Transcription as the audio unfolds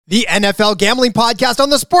The NFL Gambling Podcast on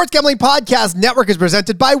the Sports Gambling Podcast Network is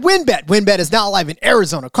presented by WynnBET. WynnBET is now live in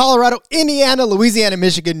Arizona, Colorado, Indiana, Louisiana,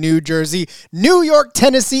 Michigan, New Jersey, New York,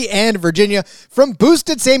 Tennessee, and Virginia. From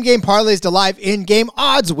boosted same-game parlays to live in-game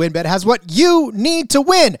odds, WynnBET has what you need to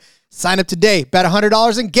win. Sign up today, bet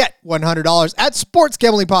 $100 and get $100 at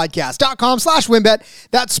sportsgamblingpodcast.com/WynnBET.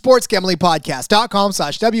 That's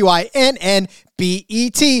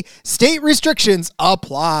sportsgamblingpodcast.com/WINNBET. State restrictions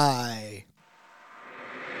apply.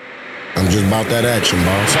 I'm just about that action,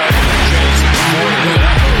 boss.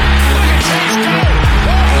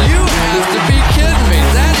 You have to be kidding me.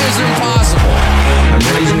 That is impossible. I'm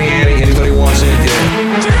raising the ante. Anybody wants in, get it.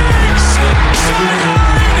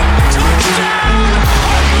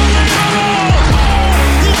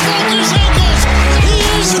 He broke his ankles. He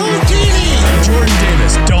is Houdini. Jordan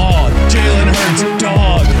Davis, dog. Jalen Hurts,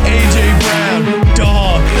 dog. A.J. Brown,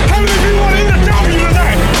 dog. How many of you want in the W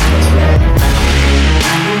tonight?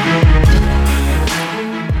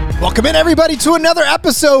 Welcome in, everybody, to another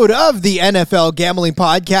episode of the NFL Gambling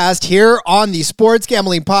Podcast here on the Sports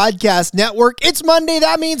Gambling Podcast Network. It's Monday.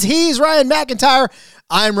 That means he's Ryan McIntyre.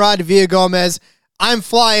 I'm Rod Villagomez. I'm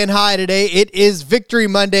flying high today. It is Victory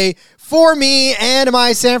Monday for me and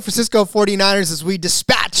my San Francisco 49ers as we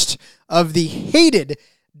dispatched of the hated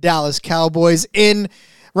Dallas Cowboys.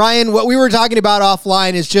 Ryan, what we were talking about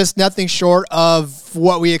offline is just nothing short of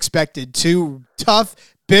what we expected. Two tough,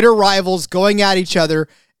 bitter rivals going at each other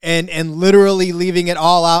and literally leaving it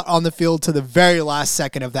all out on the field to the very last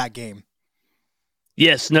second of that game.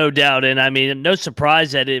 Yes, no doubt. And I mean, no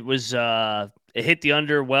surprise that it was it hit the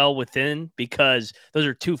under well within, because those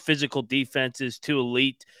are two physical defenses, two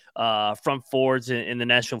elite front forwards in the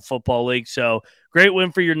National Football League. So great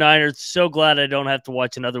win for your Niners. So glad I don't have to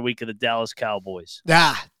watch another week of the Dallas Cowboys.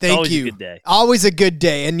 Thank you. A good day. Always a good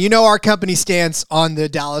day. And you know our company stance on the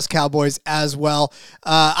Dallas Cowboys as well.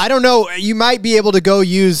 I don't know. You might be able to go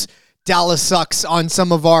use Dallas Sucks on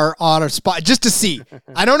some of our spot just to see.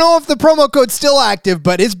 I don't know if the promo code's still active,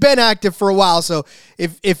 but it's been active for a while. So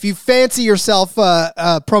if you fancy yourself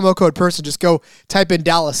a promo code person, just go type in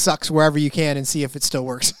Dallas Sucks wherever you can and see if it still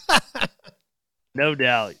works. No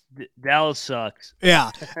doubt. Dallas sucks.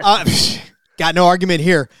 Yeah. Got no argument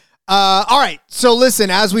here. All right. So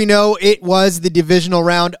listen, as we know, it was the divisional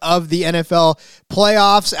round of the NFL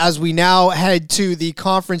playoffs. As we now head to the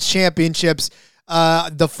conference championships,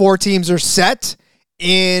 the four teams are set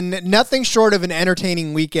in nothing short of an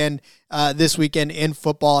entertaining weekend this weekend in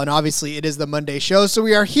football. And obviously it is the Monday show. So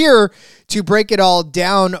we are here to break it all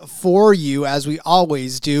down for you, as we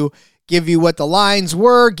always do. Give you what the lines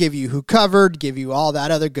were, give you who covered, give you all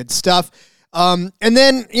that other good stuff. And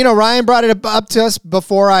then, Ryan brought it up to us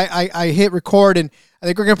before I hit record, and I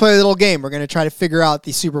think we're going to play a little game. We're going to try to figure out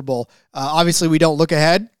the Super Bowl. Obviously, we don't look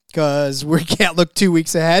ahead because we can't look 2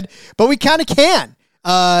 weeks ahead, but we kind of can.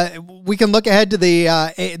 We can look ahead to the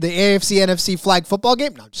AFC NFC flag football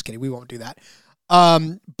game. No, I'm just kidding. We won't do that.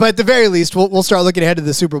 But at the very least, we'll start looking ahead to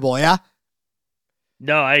the Super Bowl, yeah?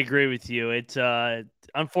 No, I agree with you. It's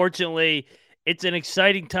unfortunately, it's an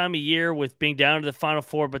exciting time of year with being down to the Final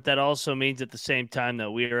Four, but that also means at the same time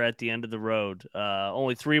that we are at the end of the road.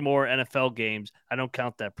 Only 3 more NFL games. I don't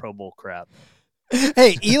count that Pro Bowl crap.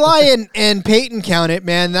 Hey, Eli and Peyton count it,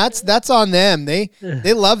 man. That's on them. They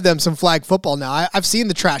love them some flag football now. I've seen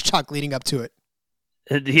the trash talk leading up to it.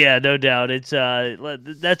 Yeah, no doubt. It's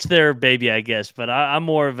that's their baby, I guess. But I'm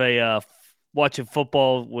more of a watching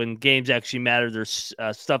football when games actually matter. There's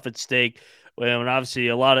stuff at stake. And obviously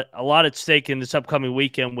a lot at stake in this upcoming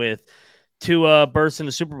weekend with 2 berths in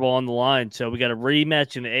the Super Bowl on the line. So we got a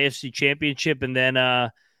rematch in the AFC Championship, and then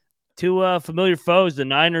 2 familiar foes, the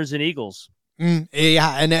Niners and Eagles.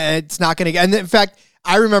 Yeah, and it's not going to get – and in fact,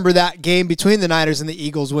 I remember that game between the Niners and the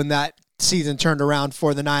Eagles when that season turned around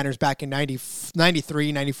for the Niners back in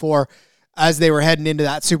 93, 94 as they were heading into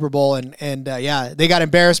that Super Bowl. And they got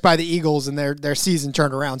embarrassed by the Eagles and their season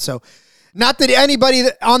turned around. So not that anybody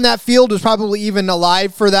on that field was probably even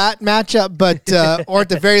alive for that matchup, but or at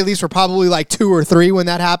the very least were probably like 2 or 3 when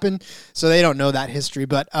that happened. So they don't know that history.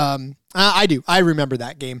 But I do. I remember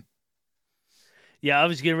that game. Yeah, I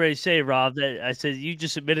was getting ready to say, Rob, that I said you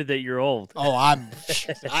just admitted that you're old. Oh, I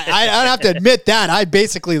don't have to admit that. I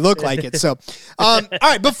basically look like it. So, all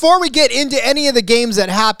right, before we get into any of the games that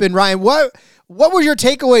happened, Ryan, what were your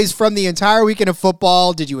takeaways from the entire weekend of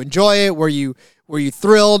football? Did you enjoy it? Were you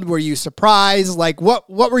thrilled? Were you surprised? Like, what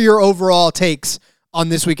were your overall takes on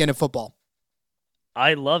this weekend of football?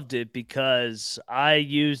 I loved it because I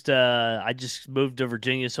just moved to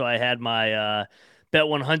Virginia, so I had my Bet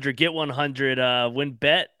 100, get 100 win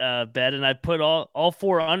bet, and I put all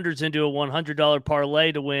 4 unders into a $100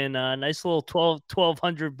 parlay to win a nice little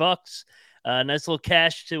 $1,200, nice little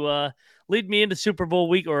cash to lead me into Super Bowl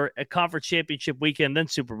week or a conference championship weekend, then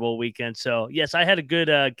Super Bowl weekend. So yes, I had a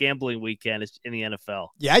good gambling weekend in the NFL.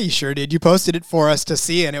 Yeah, you sure did. You posted it for us to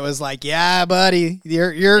see, and it was like, yeah, buddy,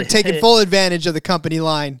 you're taking full advantage of the company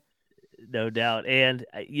line. No doubt. And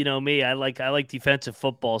you know me, I like defensive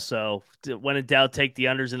football. So when in doubt, take the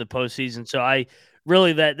unders in the postseason. So I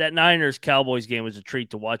really, that Niners Cowboys game was a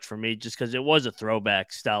treat to watch for me, just because it was a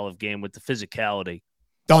throwback style of game with the physicality.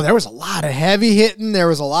 Oh, there was a lot of heavy hitting. There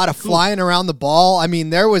was a lot of flying around the ball. I mean,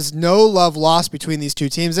 there was no love lost between these two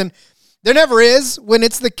teams. And there never is when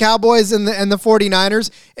it's the Cowboys and the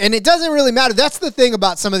 49ers. And it doesn't really matter. That's the thing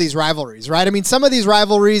about some of these rivalries, right? I mean, some of these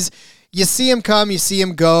rivalries, you see them come, you see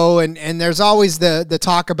them go, and there's always the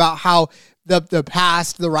talk about how the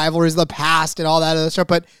past, the rivalries, the past, and all that other stuff.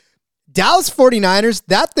 But Dallas 49ers,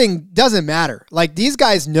 that thing doesn't matter. Like, these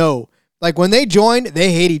guys know. Like, when they join,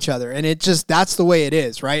 they hate each other, and that's the way it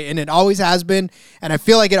is, right? And it always has been, and I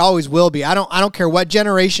feel like it always will be. I don't care what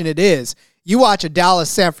generation it is. You watch a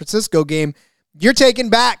Dallas-San Francisco game, you're taken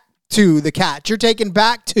back to the catch. You're taken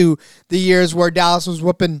back to the years where Dallas was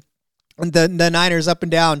whooping the Niners up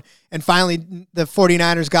and down, and finally the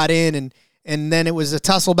 49ers got in, and then it was a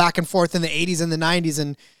tussle back and forth in the 80s and the 90s.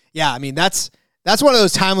 And yeah, I mean, that's one of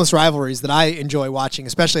those timeless rivalries that I enjoy watching,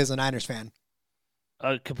 especially as a Niners fan.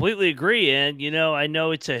 I completely agree. And, you know, I know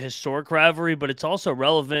it's a historic rivalry, but it's also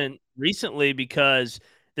relevant recently because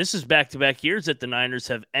this is back-to-back years that the Niners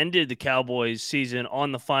have ended the Cowboys season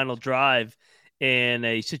on the final drive in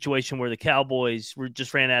a situation where the Cowboys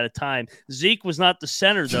just ran out of time. Zeke was not the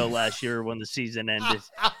center, though, last year when the season ended.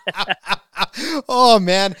 Oh,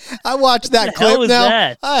 man. I watched that clip now.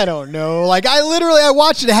 That? I don't know. Like, I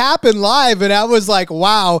watched it happen live, and I was like,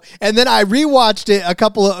 wow. And then I rewatched it a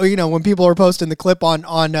couple of, when people were posting the clip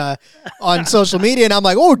on social media, and I'm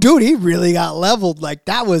like, oh, dude, he really got leveled. Like,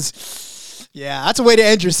 that was, yeah, that's a way to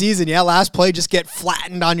end your season. Yeah, last play, just get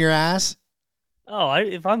flattened on your ass. Oh,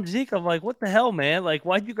 if I'm Zeke, I'm like, what the hell, man? Like,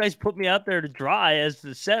 why'd you guys put me out there to dry as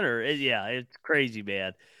the center? It's crazy,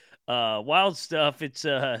 man. Wild stuff.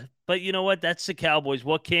 But you know what? That's the Cowboys.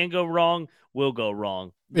 What can go wrong will go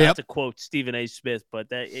wrong. Not to quote Stephen A. Smith, but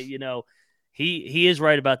that, he is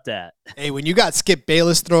right about that. Hey, when you got Skip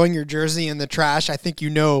Bayless throwing your jersey in the trash, I think you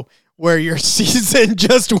know where your season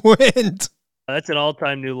just went. That's an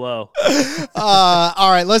all-time new low.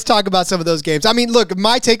 All right, let's talk about some of those games. I mean, look,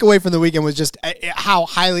 my takeaway from the weekend was just how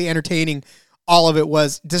highly entertaining all of it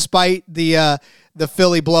was, despite the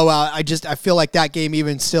Philly blowout. I feel like that game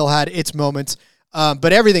even still had its moments,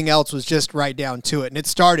 but everything else was just right down to it. And it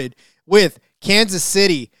started with Kansas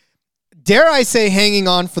City, dare I say, hanging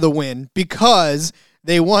on for the win because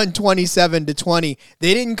they won 27-20.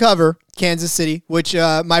 They didn't cover Kansas City, which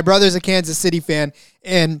my brother's a Kansas City fan,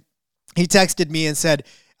 and he texted me and said,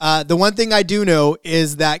 the one thing I do know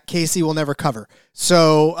is that KC will never cover.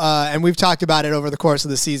 So, and we've talked about it over the course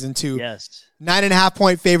of the season too. Yes. 9.5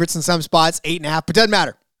 point favorites in some spots, 8.5, but doesn't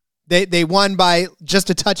matter. They won by just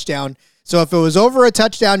a touchdown. So if it was over a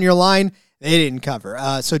touchdown, your line, they didn't cover.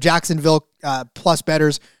 So Jacksonville plus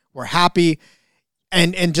bettors were happy.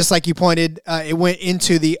 And just like you pointed, it went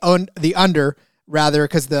into the under rather,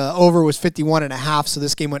 because the over was 51.5. So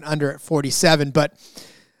this game went under at 47. But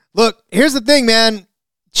look, here's the thing, man.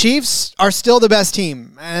 Chiefs are still the best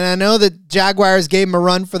team. And I know that Jaguars gave them a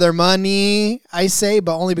run for their money, I say,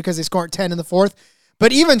 but only because they scored 10 in the fourth.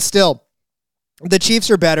 But even still, the Chiefs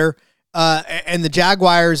are better, and the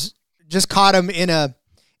Jaguars just caught them in a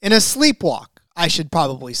sleepwalk, I should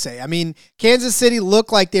probably say. I mean, Kansas City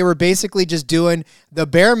looked like they were basically just doing the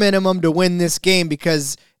bare minimum to win this game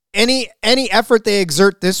because any effort they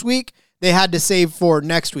exert this week, they had to save for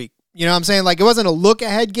next week. You know what I'm saying? Like, it wasn't a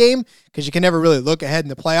look-ahead game because you can never really look ahead in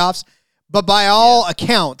the playoffs. But by all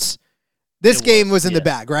accounts, this game was in the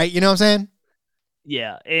bag, right? You know what I'm saying?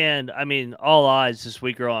 Yeah, and, I mean, all eyes this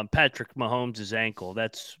week are on Patrick Mahomes' ankle.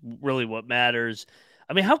 That's really what matters.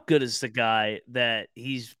 I mean, how good is the guy that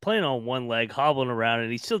he's playing on one leg, hobbling around,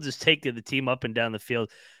 and he's still just taking the team up and down the field?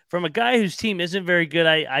 From a guy whose team isn't very good,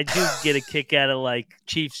 I do get a kick out of, like,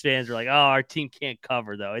 Chiefs fans are like, oh, our team can't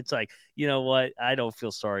cover, though. It's like, you know what? I don't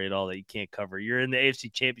feel sorry at all that you can't cover. You're in the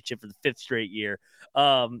AFC Championship for the 5th straight year.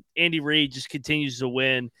 Andy Reid just continues to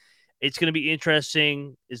win. It's going to be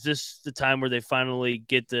interesting. Is this the time where they finally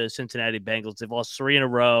get the Cincinnati Bengals? They've lost 3 in a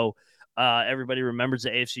row. Everybody remembers the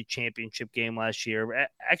AFC Championship game last year.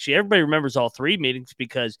 Actually, everybody remembers all 3 meetings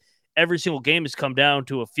because every single game has come down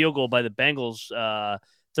to a field goal by the Bengals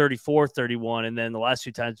 34-31, and then the last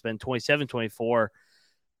two times it's been 27-24.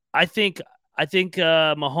 I think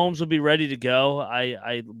Mahomes will be ready to go.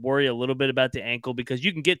 I worry a little bit about the ankle because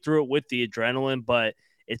you can get through it with the adrenaline, but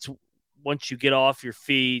it's once you get off your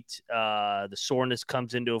feet, the soreness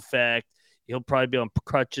comes into effect. He'll probably be on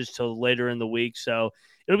crutches till later in the week, so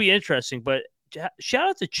it'll be interesting. But shout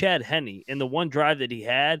out to Chad Henne in the one drive that he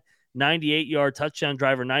had, 98-yard touchdown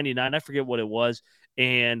drive or 99, I forget what it was,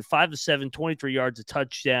 and 5 of 7, 23 yards a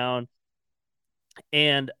touchdown.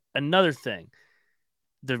 And another thing,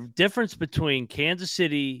 the difference between Kansas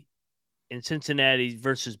City and Cincinnati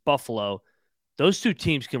versus Buffalo, those two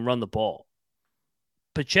teams can run the ball.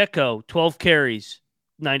 Pacheco, 12 carries,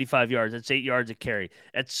 95 yards. That's 8 yards a carry.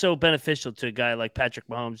 That's so beneficial to a guy like Patrick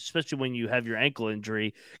Mahomes, especially when you have your ankle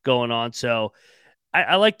injury going on. So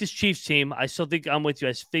I like this Chiefs team. I still think I'm with you.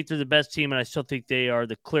 I think they're the best team, and I still think they are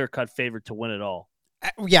the clear-cut favorite to win it all.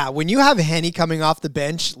 Yeah, when you have Henne coming off the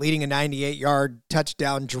bench, leading a 98-yard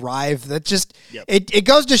touchdown drive, that just it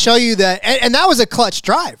goes to show you that, and that was a clutch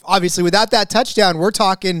drive. Obviously, without that touchdown, we're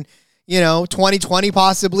talking, 2020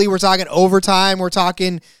 possibly. We're talking overtime. We're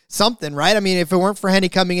talking something, right? I mean, if it weren't for Henne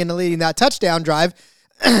coming in and leading that touchdown drive,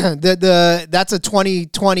 that's a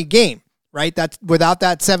 2020 game, right? That's without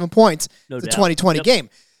that 7 points, it's a 2020 game.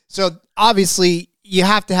 So obviously, you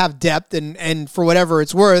have to have depth, and for whatever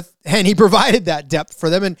it's worth, and he provided that depth for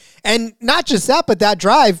them. And not just that, but that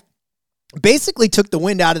drive basically took the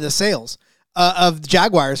wind out of the sails of the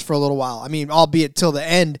Jaguars for a little while. I mean, albeit till the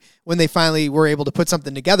end when they finally were able to put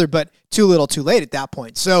something together, but too little too late at that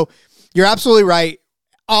point. So you're absolutely right.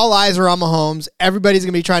 All eyes are on Mahomes. Everybody's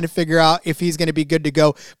going to be trying to figure out if he's going to be good to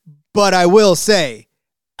go. But I will say,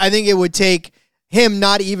 I think it would take him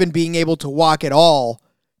not even being able to walk at all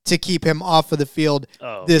to keep him off of the field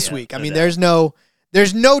this week. I mean, there's no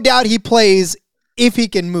doubt he plays if he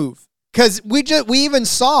can move. Because we even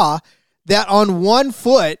saw that on one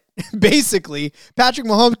foot, basically, Patrick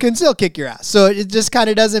Mahomes can still kick your ass. So it just kind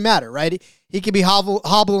of doesn't matter, right? He could be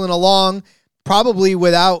hobbling along, probably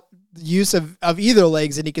without use of either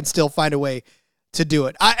legs, and he can still find a way to do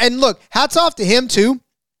it. And look, hats off to him too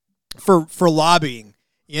for lobbying.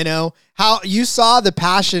 How you saw the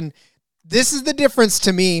passion. This is the difference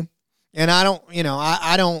to me, and I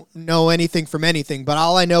don't know anything from anything, but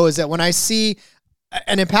all I know is that when I see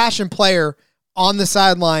an impassioned player on the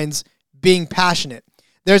sidelines being passionate,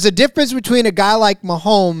 there's a difference between a guy like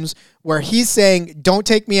Mahomes where he's saying, don't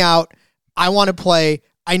take me out, I want to play,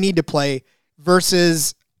 I need to play,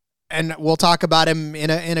 versus, and we'll talk about him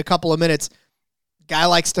in a couple of minutes, guy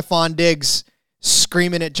like Stephon Diggs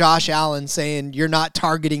screaming at Josh Allen saying, you're not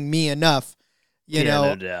targeting me enough.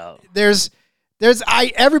 No doubt.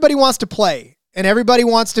 Everybody wants to play and everybody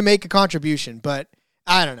wants to make a contribution, but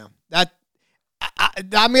I don't know.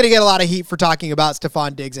 I'm going to get a lot of heat for talking about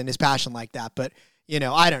Stephon Diggs and his passion like that, but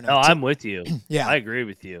I don't know. No, I'm with you. Yeah, I agree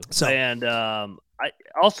with you. So, and I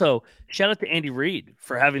also shout out to Andy Reid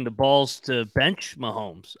for having the balls to bench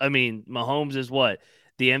Mahomes. I mean, Mahomes is what?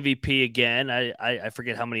 The MVP again. I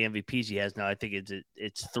forget how many MVPs he has now. I think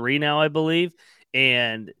it's 3 now, I believe.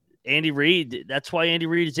 And Andy Reid, that's why Andy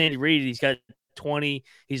Reid is Andy Reid. He's got 20.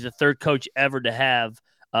 He's the third coach ever to have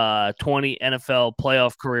 20 NFL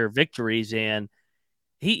playoff career victories. And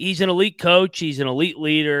he's an elite coach. He's an elite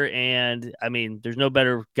leader. And, I mean, there's no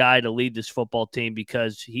better guy to lead this football team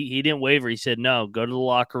because he didn't waver. He said, no, go to the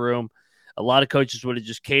locker room. A lot of coaches would have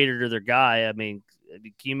just catered to their guy. I mean,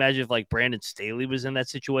 can you imagine if, like, Brandon Staley was in that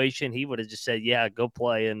situation? He would have just said, yeah, go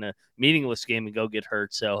play in a meaningless game and go get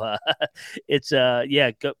hurt. So, it's,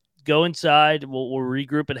 go inside. We'll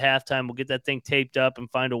regroup at halftime. We'll get that thing taped up and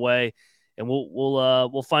find a way. And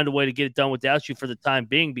we'll find a way to get it done without you for the time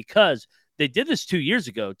being, because they did this 2 years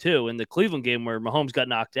ago, too, in the Cleveland game where Mahomes got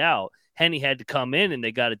knocked out. Henne had to come in, and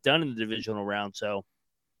they got it done in the divisional round. So,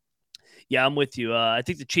 yeah, I'm with you. I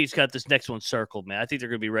think the Chiefs got this next one circled, man. I think they're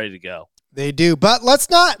going to be ready to go. They do. But let's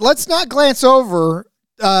not glance over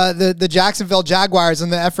the Jacksonville Jaguars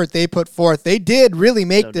and the effort they put forth. They did really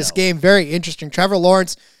make this game very interesting. Trevor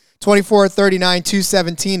Lawrence, 24-39,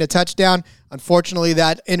 217, a touchdown. Unfortunately,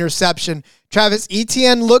 that interception. Travis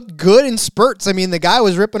Etienne looked good in spurts. I mean, the guy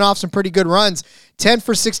was ripping off some pretty good runs. 10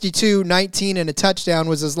 for 62, 19, and a touchdown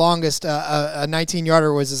was his longest. A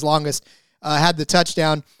 19-yarder was his longest. Had the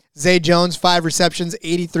touchdown. Zay Jones, 5 receptions,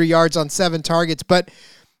 83 yards on 7 targets. But,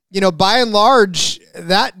 by and large,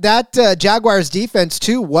 that Jaguars defense,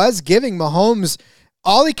 too, was giving Mahomes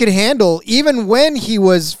all he could handle, even when he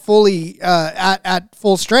was fully at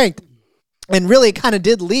full strength. And really kind of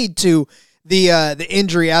did lead to the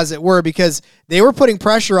injury, as it were, because they were putting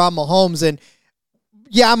pressure on Mahomes. And,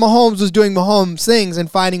 yeah, Mahomes was doing Mahomes things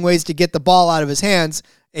and finding ways to get the ball out of his hands.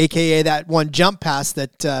 aka that one jump pass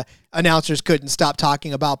that announcers couldn't stop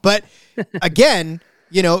talking about. But again,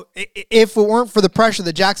 if it weren't for the pressure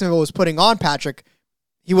that Jacksonville was putting on Patrick,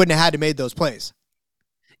 he wouldn't have had to make those plays.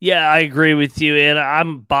 Yeah, I agree with you, and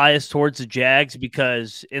I'm biased towards the Jags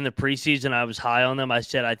because in the preseason I was high on them. I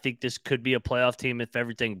said I think this could be a playoff team if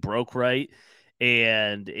everything broke right,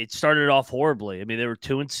 and it started off horribly. I mean, they were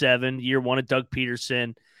 2-7, year one of Doug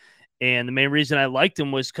Peterson, and the main reason I liked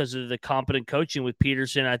them was because of the competent coaching with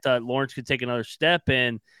Peterson. I thought Lawrence could take another step,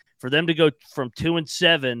 and for them to go from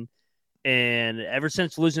 2-7, and ever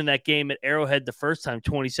since losing that game at Arrowhead the first time,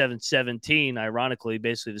 27-17, ironically,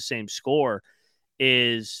 basically the same score,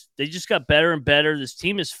 is they just got better and better. This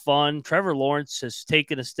team is fun. Trevor Lawrence has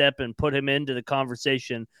taken a step and put him into the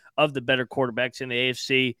conversation of the better quarterbacks in the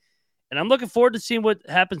AFC. And I'm looking forward to seeing what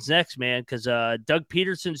happens next, man, because Doug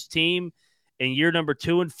Peterson's team in year number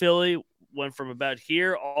 2 in Philly went from about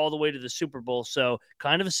here all the way to the Super Bowl. So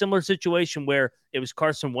kind of a similar situation where it was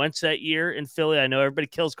Carson Wentz that year in Philly. I know everybody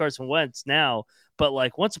kills Carson Wentz now, but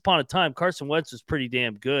like once upon a time, Carson Wentz was pretty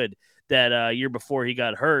damn good that year before he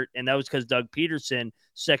got hurt, and that was because Doug Peterson,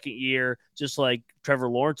 second year, just like Trevor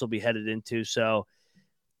Lawrence will be headed into. So,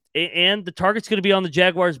 and the target's going to be on the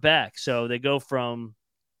Jaguars' back, so they go from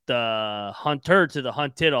the hunter to the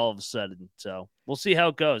hunted all of a sudden. So we'll see how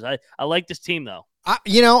it goes. I like this team though.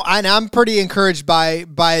 And I'm pretty encouraged by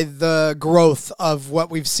the growth of what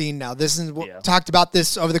we've seen now. This is talked about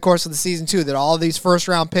this over the course of the season too, that all of these first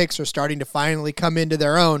round picks are starting to finally come into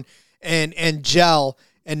their own and gel.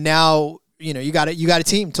 And now, you got a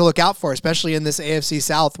team to look out for, especially in this AFC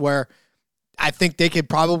South, where I think they could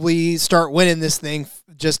probably start winning this thing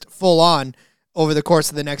just full on over the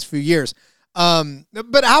course of the next few years.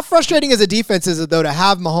 But how frustrating as a defense is it though to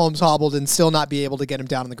have Mahomes hobbled and still not be able to get him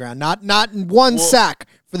down on the ground? Not one sack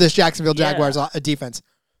for this Jacksonville Jaguars defense.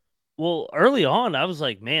 Well, early on, I was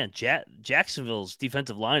like, man, Jacksonville's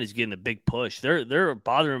defensive line is getting a big push. They're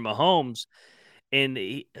bothering Mahomes. And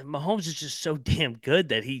Mahomes is just so damn good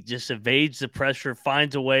that he just evades the pressure,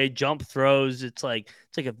 finds a way, jump throws. It's like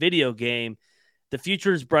a video game. The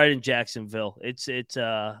future is bright in Jacksonville.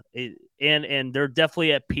 And they're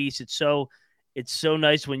definitely at peace. It's so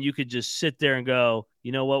nice when you could just sit there and go,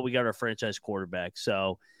 you know what, we got our franchise quarterback.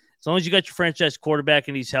 So as long as you got your franchise quarterback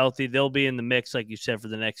and he's healthy, they'll be in the mix, like you said, for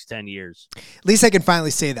the next 10 years. At least I can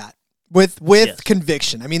finally say that. With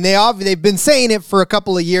conviction. I mean, they've been saying it for a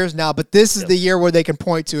couple of years now, but this is the year where they can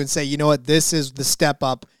point to and say, you know what, this is the step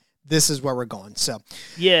up. This is where we're going. So,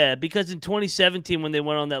 yeah, because in 2017 when they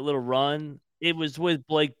went on that little run, it was with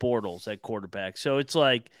Blake Bortles at quarterback. So it's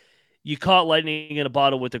like you caught lightning in a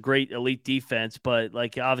bottle with a great elite defense, but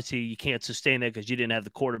like obviously you can't sustain that because you didn't have the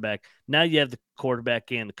quarterback. Now you have the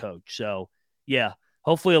quarterback and the coach. So yeah.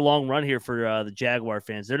 Hopefully a long run here for the Jaguar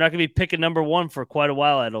fans. They're not going to be picking number 1 for quite a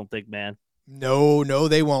while, I don't think, man. No,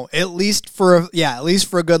 they won't. At least for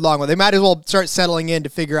a good long one. They might as well start settling in to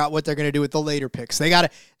figure out what they're going to do with the later picks. They got to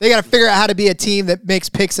figure out how to be a team that makes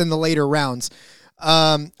picks in the later rounds.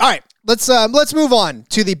 All right, let's move on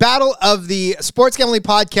to the battle of the Sports Gambling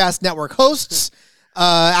Podcast Network hosts.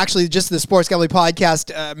 Actually, just the Sports Gambling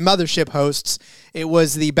Podcast mothership hosts. It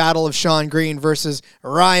was the battle of Sean Green versus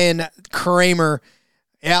Ryan Kramer.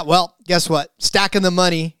 Yeah, well, guess what? Stacking the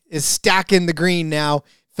money is stacking the green now.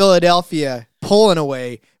 Philadelphia pulling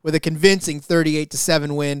away with a convincing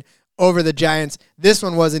 38-7 win over the Giants. This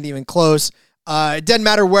one wasn't even close. It doesn't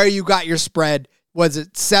matter where you got your spread. Was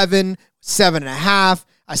it 7, 7.5?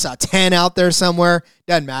 I saw 10 out there somewhere.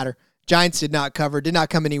 Doesn't matter. Giants did not cover, did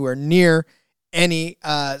not come anywhere near any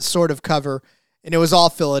sort of cover. And it was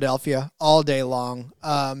all Philadelphia all day long.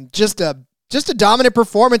 Just a dominant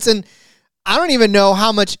performance. And I don't even know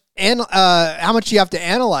how much you have to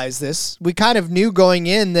analyze this. We kind of knew going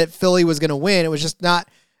in that Philly was going to win. It was just not.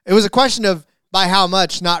 It was a question of by how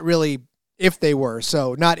much, not really if they were.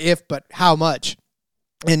 So not if, but how much.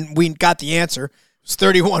 And we got the answer. It was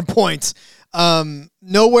 31 points.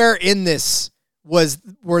 Nowhere in this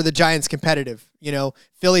were the Giants competitive.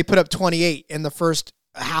 Philly put up 28 in the first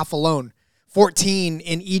half alone, 14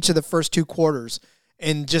 in each of the first 2 quarters,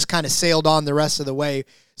 and just kind of sailed on the rest of the way.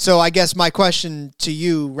 So I guess my question to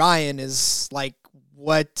you, Ryan, is like,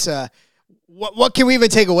 what can we even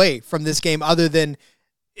take away from this game other than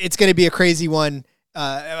it's going to be a crazy one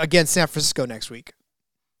against San Francisco next week?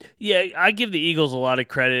 Yeah, I give the Eagles a lot of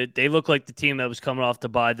credit. They look like the team that was coming off to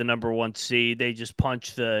buy the number 1 seed. They just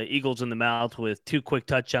punched the Eagles in the mouth with 2 quick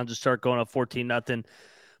touchdowns to start going up 14-0.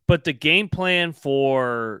 But the game plan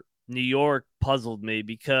for New York puzzled me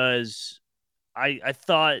because I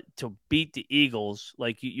thought to beat the Eagles,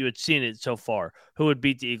 like you had seen it so far, who would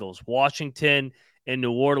beat the Eagles? Washington in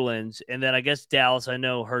New Orleans. And then I guess Dallas, I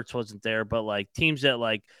know Hurts wasn't there, but like teams that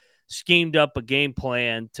like schemed up a game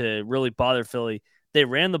plan to really bother Philly, they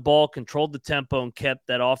ran the ball, controlled the tempo, and kept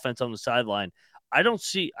that offense on the sideline. I don't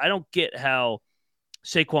get how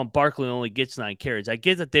Saquon Barkley only gets 9 carries. I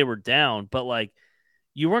get that they were down, but like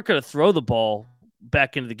you weren't going to throw the ball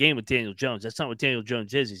back into the game with Daniel Jones. That's not what Daniel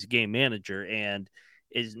Jones is. He's a game manager, and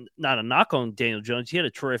is not a knock on Daniel Jones. He had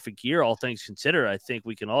a terrific year, all things considered. I think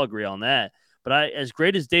we can all agree on that. But as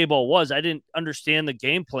great as Daboll was, I didn't understand the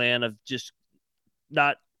game plan of just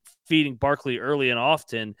not feeding Barkley early and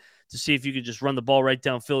often to see if you could just run the ball right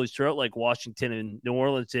down Philly's throat like Washington and New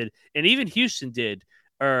Orleans did, and even Houston did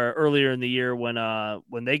earlier in the year when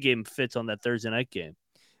they gave him fits on that Thursday night game.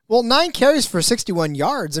 Well, 9 carries for 61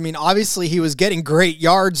 yards. I mean, obviously he was getting great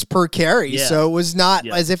yards per carry, so it was not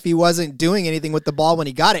as if he wasn't doing anything with the ball when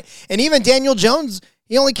he got it. And even Daniel Jones,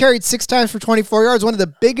 he only carried 6 times for 24 yards. One of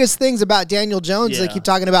the biggest things about Daniel Jones, they keep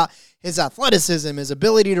talking about his athleticism, his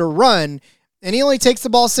ability to run, and he only takes the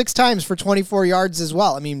ball 6 times for 24 yards as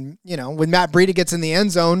well. I mean, you know, when Matt Breida gets in the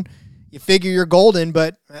end zone, you figure you're golden,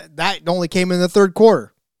 but that only came in the third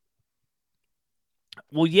quarter.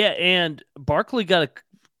 Well, yeah, and Barkley got a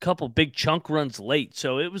couple big chunk runs late,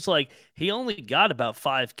 so it was like he only got about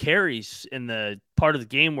 5 carries in the part of the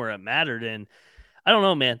game where it mattered. And I don't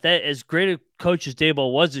know, man, that as great a coach as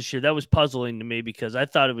Daboll was this year, that was puzzling to me because I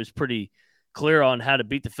thought it was pretty clear on how to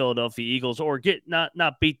beat the Philadelphia Eagles or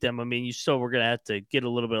not beat them. I mean, you still were going to have to get a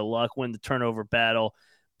little bit of luck, win the turnover battle.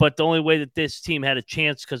 But the only way that this team had a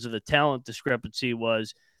chance because of the talent discrepancy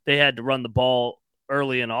was they had to run the ball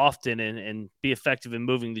early and often and be effective in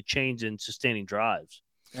moving the chains and sustaining drives.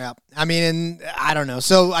 Yeah. I mean, and I don't know.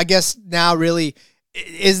 So I guess now really,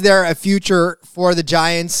 is there a future for the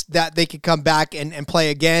Giants that they could come back and play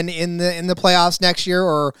again in the playoffs next year,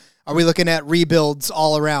 or are we looking at rebuilds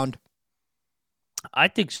all around? I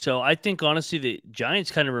think so. I think, honestly, the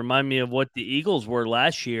Giants kind of remind me of what the Eagles were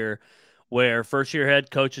last year, where first-year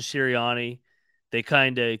head coach is Sirianni. They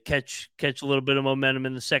kind of catch a little bit of momentum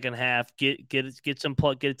in the second half, get a taste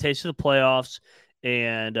of the playoffs,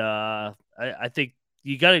 and I think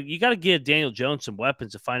you gotta give Daniel Jones some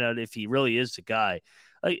weapons to find out if he really is the guy.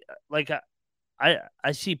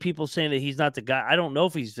 I see people saying that he's not the guy. I don't know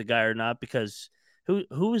if he's the guy or not because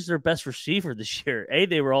who is their best receiver this year? A,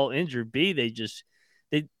 they were all injured. B,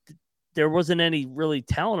 there wasn't any really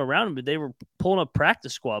talent around him, but they were pulling up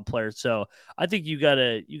practice squad players. So I think you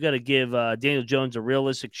gotta give Daniel Jones a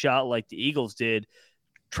realistic shot like the Eagles did,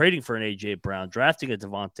 trading for an A.J. Brown, drafting a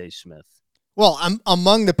Devontae Smith. Well,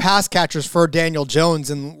 among the pass catchers for Daniel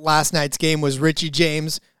Jones in last night's game was Richie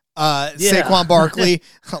James, Saquon Barkley,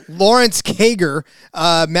 Lawrence Cager,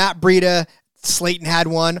 Matt Breida, Slayton had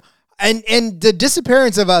one. And the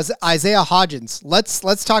disappearance of Isaiah Hodgins.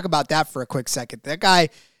 Let's talk about that for a quick second. That guy,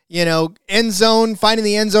 you know, finding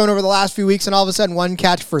the end zone over the last few weeks, and all of a sudden 1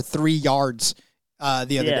 catch for 3 yards the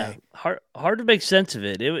other day. Hard to make sense of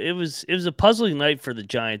it. It was a puzzling night for the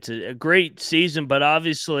Giants. A great season, but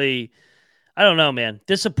obviously, I don't know, man.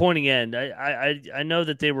 Disappointing end. I know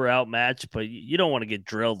that they were outmatched, but you don't want to get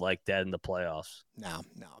drilled like that in the playoffs. No.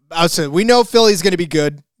 Also, we know Philly's going to be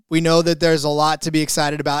good. We know that there's a lot to be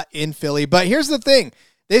excited about in Philly. But here's the thing.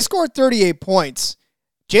 They scored 38 points.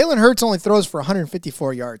 Jalen Hurts only throws for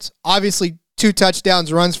 154 yards. Obviously, 2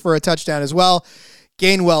 touchdowns, runs for a touchdown as well.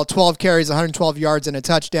 Gainwell, 12 carries, 112 yards, and a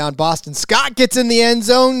touchdown. Boston Scott gets in the end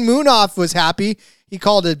zone. Moonoff was happy. He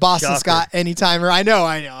called it Boston Scott anytimer. I know.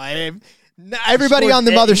 Everybody on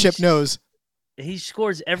the mothership knows. He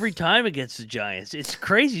scores every time against the Giants. It's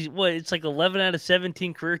crazy. It's like 11 out of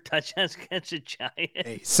 17 career touchdowns against the Giants.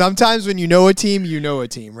 Hey, sometimes when you know a team,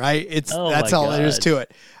 right? That's all there is to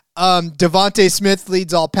it. Devontae Smith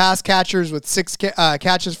leads all pass catchers with 6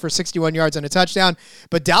 catches for 61 yards and a touchdown.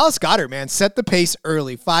 But Dallas Goedert, man, set the pace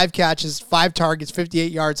early. 5 catches, 5 targets,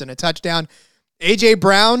 58 yards and a touchdown. A.J.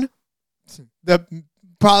 Brown,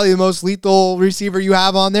 probably the most lethal receiver you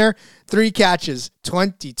have on there. 3 catches,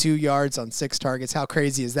 22 yards on 6 targets. How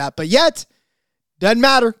crazy is that? But yet, doesn't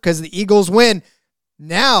matter because the Eagles win.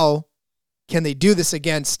 Now, can they do this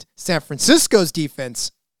against San Francisco's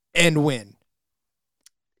defense and win?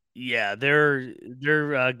 Yeah, they're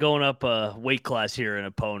going up a weight class here in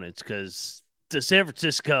opponents because your San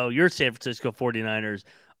Francisco 49ers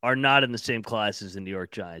are not in the same class as the New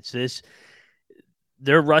York Giants.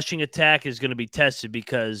 Their rushing attack is going to be tested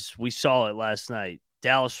because we saw it last night.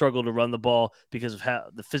 Dallas struggled to run the ball because of how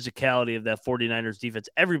the physicality of that 49ers defense.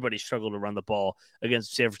 Everybody struggled to run the ball against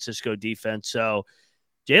the San Francisco defense. So,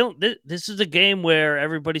 this is a game where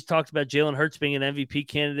everybody's talked about Jalen Hurts being an MVP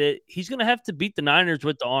candidate. He's going to have to beat the Niners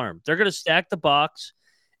with the arm. They're going to stack the box,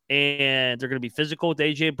 and they're going to be physical with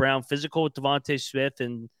A.J. Brown, physical with Devontae Smith,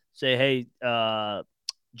 and say, hey,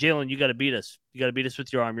 Jalen, you got to beat us. You got to beat us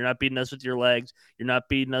with your arm. You're not beating us with your legs. You're not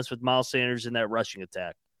beating us with Miles Sanders in that rushing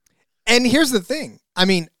attack. And here's the thing. I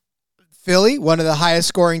mean, Philly, one of the highest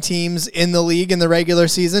scoring teams in the league in the regular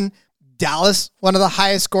season. Dallas, one of the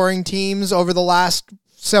highest scoring teams over the last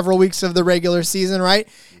several weeks of the regular season, right?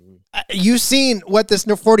 You've seen what this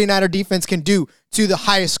 49er defense can do to the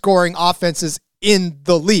highest scoring offenses in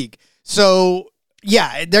the league. So,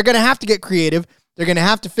 yeah, they're going to have to get creative. They're going to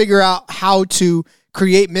have to figure out how to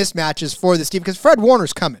create mismatches for this team because Fred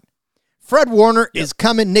Warner's coming. Fred Warner is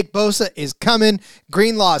coming. Nick Bosa is coming.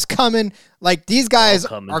 Greenlaw is coming. Like, these guys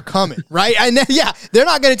are coming, right? And yeah, they're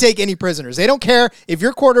not going to take any prisoners. They don't care if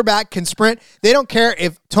your quarterback can sprint. They don't care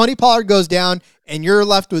if Tony Pollard goes down and you're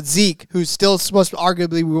left with Zeke, who's still supposed to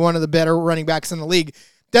arguably be one of the better running backs in the league.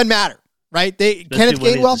 Doesn't matter, right? Kenneth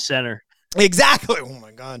Gainwell. Center. Exactly. Oh,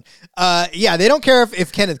 my God. Yeah, they don't care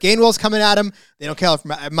if Kenneth Gainwell's coming at him. They don't care if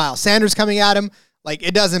Miles Sanders coming at him. Like,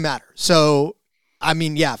 it doesn't matter. So, I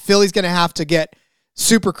mean, yeah, Philly's going to have to get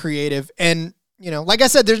super creative. And, you know, like I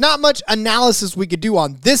said, there's not much analysis we could do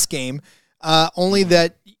on this game, only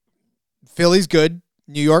that Philly's good.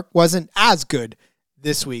 New York wasn't as good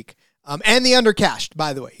this week. And the undercashed,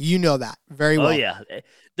 by the way. You know that very well. Oh, yeah.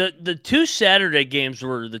 The two Saturday games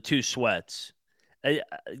were the two sweats.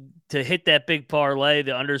 To hit that big parlay,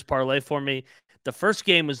 the unders parlay for me, the first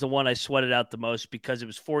game was the one I sweated out the most because it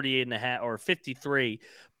was 48.5 or 53.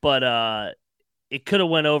 But it could have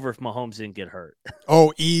went over if Mahomes didn't get hurt.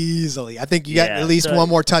 Oh, easily. I think you got at least one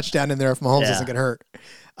more touchdown in there if Mahomes doesn't get hurt.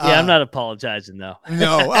 Yeah, I'm not apologizing though.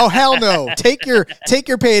 No. Oh, hell no. Take your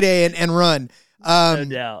payday and run. No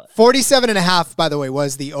doubt. 47.5, by the way,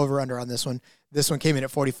 was the over-under on this one. This one came in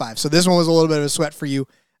at 45. So this one was a little bit of a sweat for you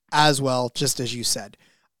as well, just as you said.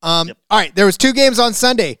 All right, there was 2 games on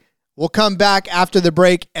Sunday. We'll come back after the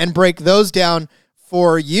break and break those down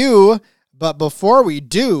for you. But before we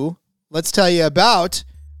do, let's tell you about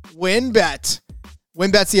WynnBET.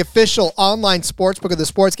 WynnBET's the official online sportsbook of the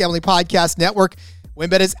Sports Gambling Podcast Network.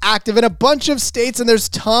 WynnBET is active in a bunch of states, and there's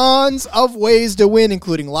tons of ways to win,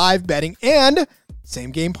 including live betting and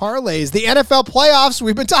same-game parlays. The NFL playoffs,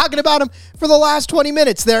 we've been talking about them for the last 20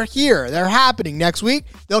 minutes. They're here. They're happening next week.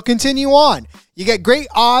 They'll continue on. You get great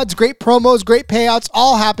odds, great promos, great payouts,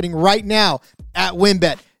 all happening right now at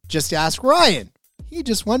WynnBET. Just ask Ryan. He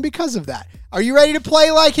just won because of that. Are you ready to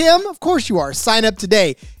play like him? Of course you are. Sign up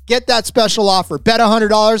today. Get that special offer. Bet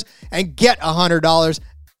 $100 and get $100.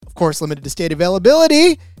 Of course, limited to state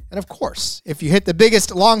availability. And of course, if you hit the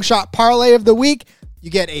biggest long shot parlay of the week, you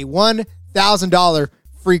get a $1,000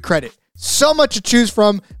 free credit. So much to choose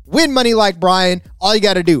from. Win money like Brian. All you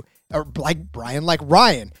got to do, or like Brian, like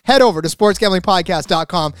Ryan, head over to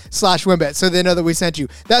sportsgamblingpodcast.com/WynnBET so they know that we sent you.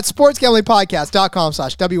 That's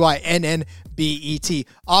sportsgamblingpodcast.com/WYNNBET.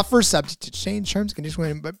 Offer subject to change. Terms and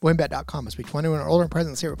conditions. WynnBET.com. Must be 21 or older and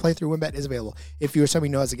present. Here, play through WynnBET is available. If you or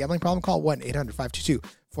somebody knows a gambling problem, call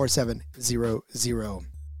 1-800-522-4700.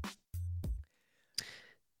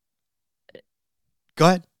 Go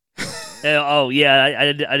ahead. Oh yeah,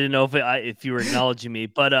 I didn't know if you were acknowledging me,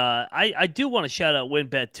 but I do want to shout out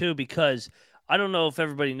WynnBET too because I don't know if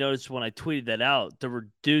everybody noticed when I tweeted that out the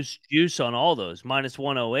reduced juice on all those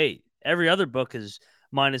 -108. Every other book is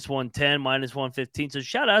 -110, -115. So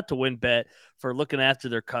shout out to WynnBET for looking after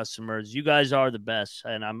their customers. You guys are the best,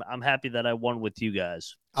 and I'm happy that I won with you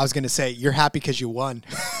guys. I was going to say, you're happy because you won.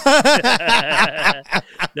 No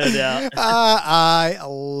doubt. I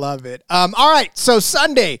love it. All right, so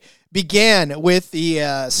Sunday began with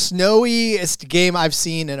the snowiest game I've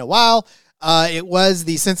seen in a while. It was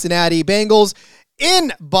the Cincinnati Bengals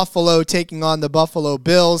in Buffalo taking on the Buffalo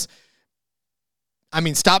Bills. I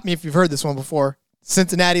mean, stop me if you've heard this one before.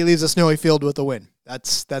 Cincinnati leaves a snowy field with a win.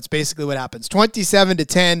 That's basically what happens.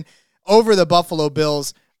 27-10 over the Buffalo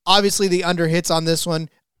Bills. Obviously, the under hits on this one.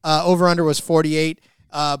 Over-under was 48.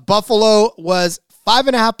 Buffalo was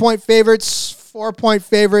 5.5-point favorites, 4-point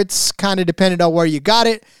favorites, kind of depended on where you got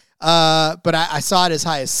it. But I saw it as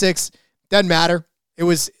high as 6. Doesn't matter. It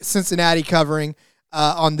was Cincinnati covering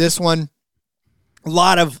on this one. A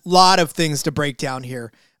lot of things to break down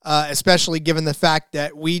here, especially given the fact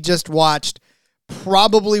that we just watched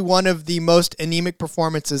probably one of the most anemic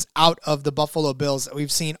performances out of the Buffalo Bills that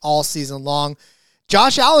we've seen all season long.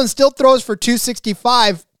 Josh Allen still throws for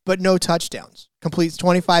 265, but no touchdowns. Completes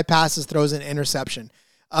 25 passes, throws an interception.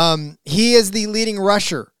 He is the leading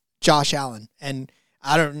rusher, Josh Allen. And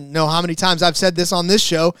I don't know how many times I've said this on this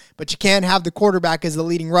show, but you can't have the quarterback as the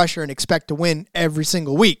leading rusher and expect to win every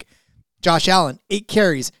single week. Josh Allen, 8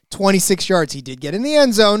 carries, 26 yards. He did get in the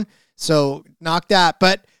end zone, so knock that.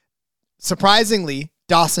 But surprisingly,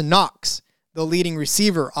 Dawson Knox, the leading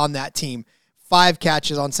receiver on that team, 5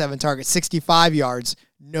 catches on 7 targets, 65 yards,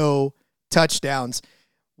 no touchdowns.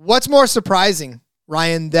 What's more surprising,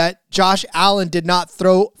 Ryan, that Josh Allen did not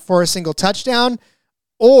throw for a single touchdown,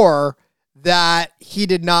 or that he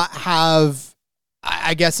did not have,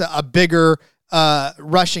 I guess, a bigger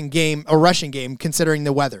rushing game considering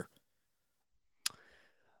the weather?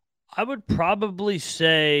 I would probably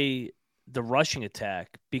say the rushing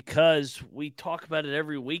attack, because we talk about it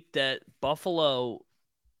every week that Buffalo,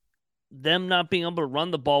 them not being able to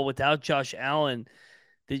run the ball without Josh Allen,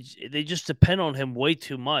 they just depend on him way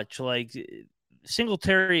too much. Like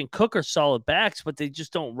Singletary and Cook are solid backs, but they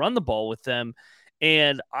just don't run the ball with them.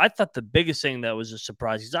 And I thought the biggest thing that was a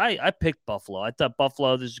surprise is I picked Buffalo. I thought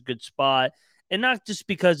Buffalo, this is a good spot. And not just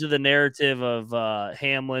because of the narrative of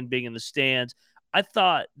Hamlin being in the stands. I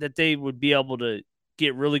thought that they would be able to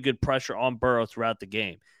get really good pressure on Burrow throughout the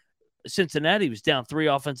game. Cincinnati was down 3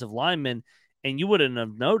 offensive linemen, and you wouldn't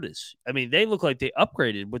have noticed. I mean, they look like they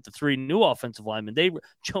upgraded with the 3 new offensive linemen.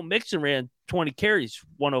 Joe Mixon ran 20 carries,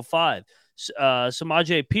 105.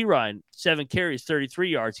 Samaje Perine, 7 carries, 33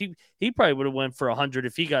 yards. He probably would have went for 100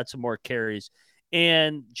 if he got some more carries.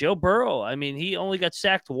 And Joe Burrow, I mean, he only got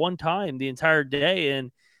sacked 1 time the entire day.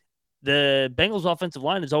 And the Bengals offensive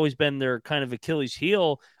line has always been their kind of Achilles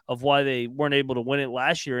heel of why they weren't able to win it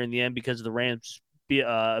last year in the end, because of the Rams'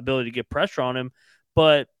 ability to get pressure on him.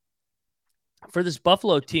 But for this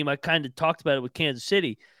Buffalo team, I kind of talked about it with Kansas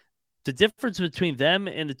City. The difference between them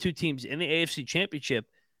and the 2 teams in the AFC Championship,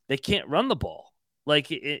 they can't run the ball.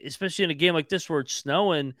 Like, especially in a game like this where it's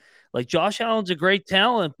snowing, like Josh Allen's a great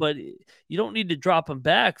talent, but you don't need to drop him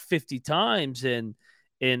back 50 times and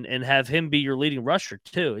have him be your leading rusher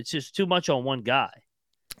too. It's just too much on one guy.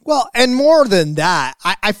 Well, and more than that,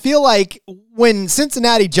 I feel like when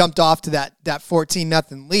Cincinnati jumped off to that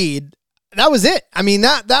 14-0 lead, that was it. I mean,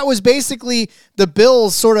 that was basically the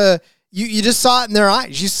Bills sort of, you just saw it in their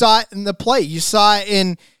eyes. You saw it in the play. You saw it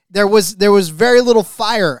in, there was very little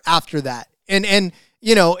fire after that. And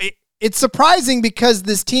you know, it's surprising because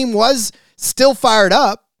this team was still fired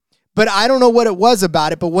up, but I don't know what it was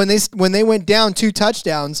about it. But when they went down 2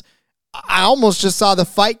 touchdowns, I almost just saw the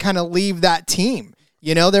fight kind of leave that team.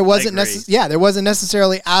 You know, there wasn't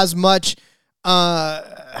necessarily as much,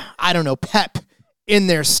 pep in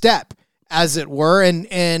their step, as it were.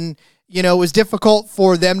 And, you know, it was difficult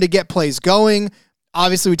for them to get plays going.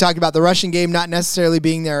 Obviously, we talked about the rushing game not necessarily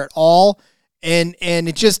being there at all. And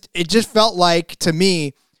it just felt like, to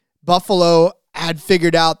me, Buffalo had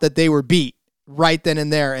figured out that they were beat right then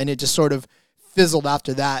and there. And it just sort of fizzled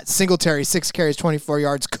after that. Singletary, 6 carries, 24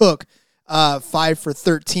 yards. Cook, 5 for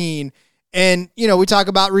 13. And, you know, we talk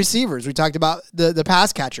about receivers. We talked about the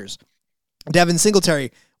pass catchers. Devin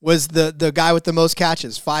Singletary was the guy with the most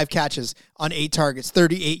catches, 5 catches on 8 targets,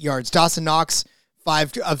 38 yards. Dawson Knox,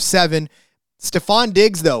 5 of 7. Stephon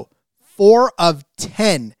Diggs, though, 4 of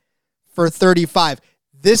 10 for 35.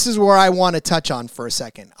 This is where I want to touch on for a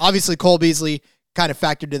second. Obviously, Cole Beasley kind of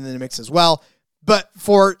factored in the mix as well. But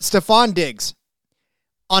for Stephon Diggs,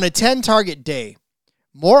 on a 10-target day,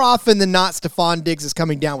 more often than not, Stephon Diggs is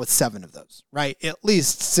coming down with 7 of those, right? At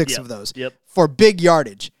least 6 of those for big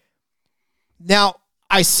yardage. Now,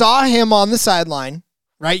 I saw him on the sideline,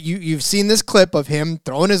 right? You've seen this clip of him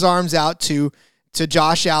throwing his arms out to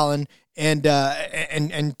Josh Allen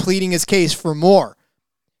and pleading his case for more.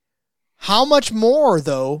 How much more,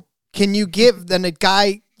 though, can you give than a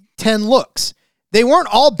guy 10 looks? They weren't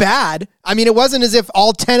all bad. I mean, it wasn't as if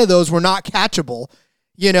all 10 of those were not catchable.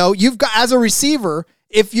 You know, you've got, as a receiver,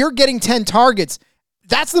 if you're getting 10 targets,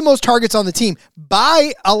 that's the most targets on the team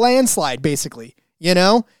by a landslide, basically, you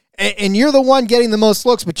know? And you're the one getting the most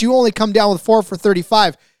looks, but you only come down with 4 for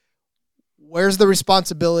 35. Where's the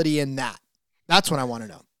responsibility in that? That's what I want to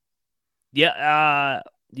know. Yeah,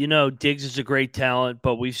 you know, Diggs is a great talent,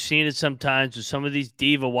 but we've seen it sometimes with some of these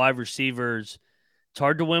diva wide receivers. It's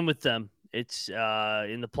hard to win with them. It's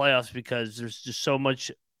in the playoffs because there's just so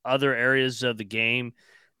much other areas of the game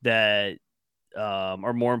that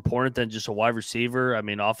are more important than just a wide receiver. I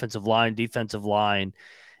mean, offensive line, defensive line.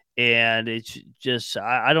 And it's just,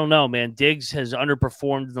 I don't know, man. Diggs has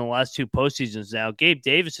underperformed in the last 2 postseasons now. Gabe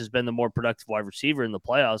Davis has been the more productive wide receiver in the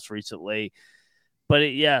playoffs recently. But,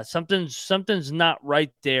 something's not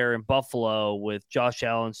right there in Buffalo with Josh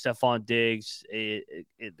Allen, Stephon Diggs, the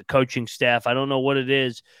coaching staff. I don't know what it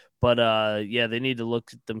is. But, they need to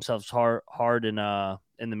look at themselves hard in the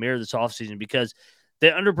mirror this offseason because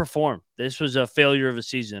they underperformed. This was a failure of a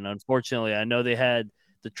season, unfortunately. I know they had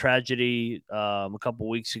the tragedy a couple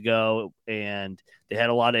weeks ago, and they had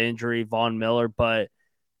a lot of injury, Von Miller. But,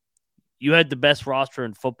 you had the best roster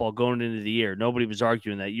in football going into the year. Nobody was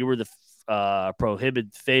arguing that. You were the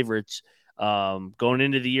prohibited favorites going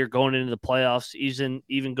into the year, going into the playoffs,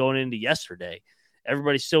 even going into yesterday.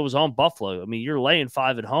 Everybody still was on Buffalo. I mean, you're laying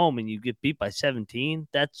 5 at home and you get beat by 17.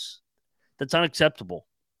 That's unacceptable.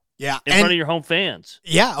 Yeah. In front of your home fans.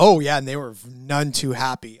 Yeah. Oh, yeah. And they were none too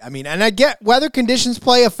happy. I mean, and I get weather conditions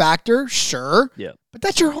play a factor, sure. Yeah. But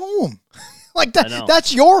that's your home. Like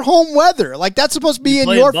that's your home weather. Like that's supposed to be in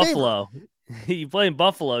your Buffalo. favor. You play in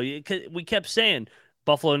Buffalo. We kept saying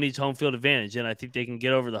Buffalo needs home field advantage, and I think they can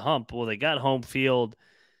get over the hump. Well, they got home field,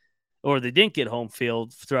 or they didn't get home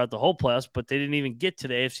field throughout the whole playoffs, but they didn't even get to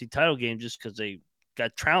the AFC title game just because they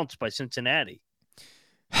got trounced by Cincinnati.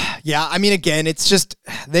 Yeah, I mean, again, it's just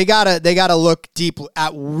they gotta look deep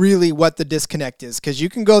at really what the disconnect is, because you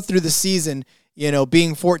can go through the season,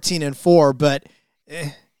 being 14-4, but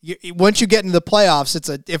once you get into the playoffs,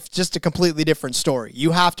 it's just a completely different story.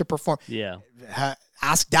 You have to perform. Yeah.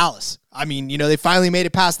 Ask Dallas. I mean, they finally made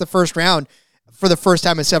it past the first round for the first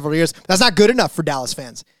time in several years. That's not good enough for Dallas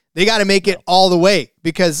fans. They got to make it all the way,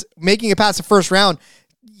 because making it past the first round,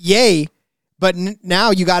 yay, but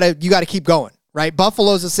now you got to keep going. Right?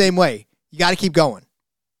 Buffalo's the same way. You got to keep going.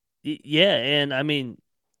 Yeah, and I mean,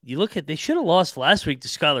 you look at, they should have lost last week to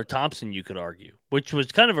Skylar Thompson, you could argue, which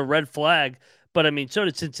was kind of a red flag. But I mean, so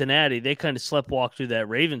did Cincinnati. They kind of sleptwalked through that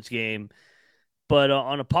Ravens game. But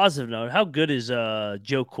on a positive note, how good is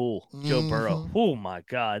Joe Burrow? Oh my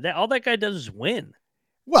God, all that guy does is win.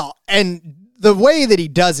 Well, and the way that he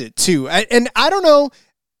does it too, and I don't know.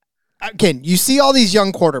 Again, you see all these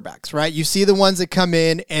young quarterbacks, right? You see the ones that come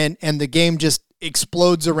in and the game just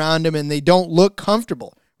explodes around them and they don't look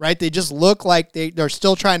comfortable, right? They just look like they're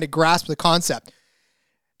still trying to grasp the concept.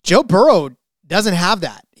 Joe Burrow doesn't have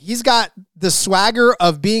that. He's got the swagger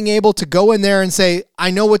of being able to go in there and say, I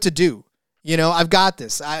know what to do. I've got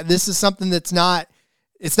this. This is something it's not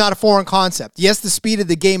a foreign concept. Yes, the speed of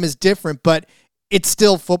the game is different, but it's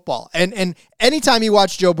still football. And anytime you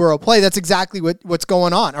watch Joe Burrow play, that's exactly what's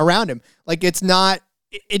going on around him. Like it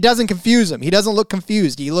doesn't confuse him. He doesn't look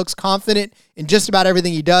confused. He looks confident in just about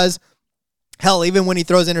everything he does. Hell, even when he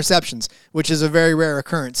throws interceptions, which is a very rare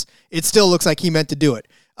occurrence, it still looks like he meant to do it.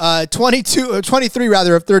 23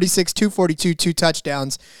 of 36, 242, 2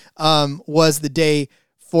 touchdowns was the day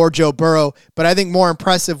for Joe Burrow. But I think more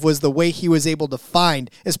impressive was the way he was able to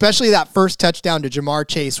find, especially that first touchdown to Jamar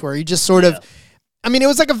Chase, where he just sort of, I mean, it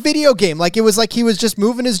was like a video game. Like it was like he was just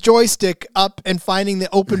moving his joystick up and finding the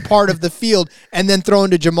open part of the field and then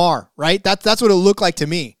throwing to Jamar, right? That's what it looked like to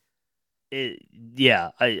me.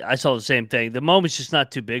 I saw the same thing. The moment's just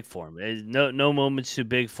not too big for him. No moment's too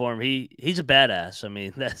big for him. He's a badass. I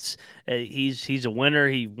mean, he's a winner.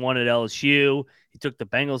 He won at LSU. He took the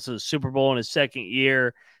Bengals to the Super Bowl in his second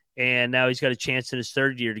year, and now he's got a chance in his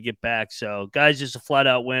third year to get back. So, guy's just a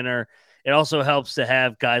flat-out winner. It also helps to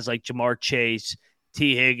have guys like Jamar Chase,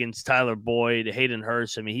 T. Higgins, Tyler Boyd, Hayden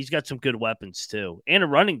Hurst. I mean, he's got some good weapons, too. And a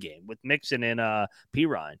running game with Mixon and P.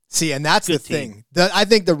 Ryan. See, and that's the thing. I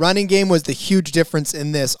think the running game was the huge difference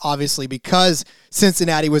in this, obviously, because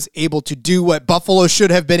Cincinnati was able to do what Buffalo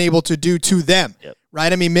should have been able to do to them. Yep.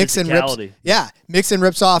 Right? I mean, Mixon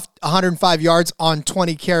rips off 105 yards on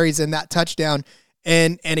 20 carries in that touchdown.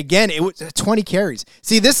 And again, it was 20 carries.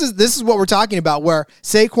 See, this is what we're talking about, where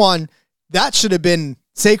Saquon, that should have been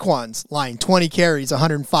Saquon's line, 20 carries,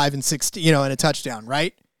 105 and 60, and a touchdown,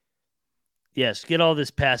 right? Yes, get all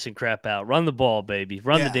this passing crap out. Run the ball, baby.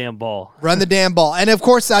 Run the damn ball. Run the damn ball. And, of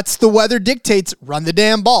course, that's the weather dictates. Run the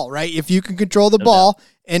damn ball, right? If you can control the ball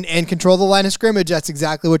and control the line of scrimmage, that's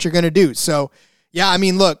exactly what you're going to do. So, yeah, I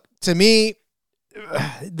mean, look, to me,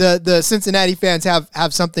 the Cincinnati fans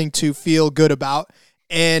have something to feel good about.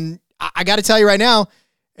 And I got to tell you right now,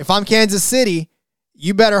 if I'm Kansas City,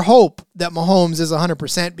 you better hope that Mahomes is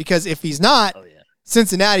 100%, because if he's not,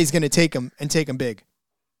 Cincinnati's going to take him big.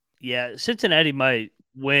 Yeah, Cincinnati might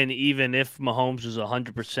win even if Mahomes was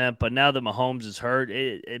 100%, but now that Mahomes is hurt,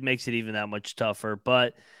 it makes it even that much tougher.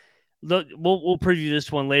 But look, we'll preview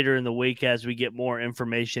this one later in the week as we get more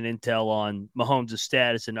information, intel on Mahomes'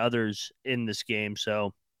 status and others in this game.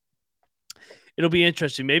 So it'll be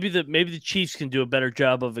interesting. Maybe the Chiefs can do a better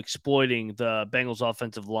job of exploiting the Bengals'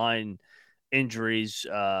 offensive line injuries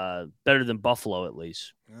better than Buffalo, at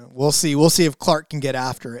least. We'll see. We'll see if Clark can get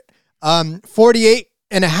after it.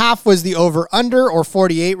 48.5 was the over-under, or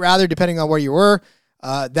 48 rather, depending on where you were.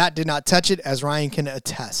 That did not touch it, as Ryan can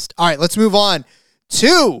attest. All right, let's move on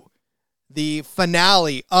to the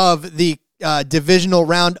finale of the divisional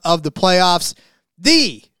round of the playoffs.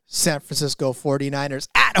 The San Francisco 49ers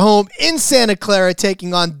at home in Santa Clara,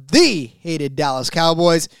 taking on the hated Dallas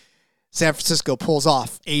Cowboys. San Francisco pulls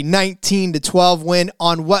off a 19-12 win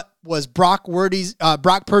on what was Brock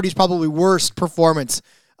Purdy's probably worst performance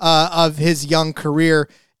of his young career.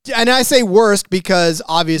 And I say worst because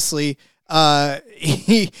obviously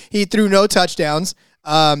he threw no touchdowns.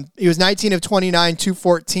 He was 19 of 29,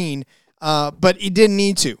 214, but he didn't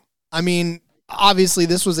need to. I mean, obviously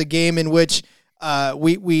this was a game in which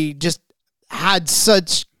we just had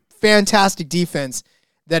such fantastic defense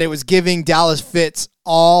that it was giving Dallas fits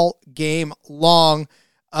all game long.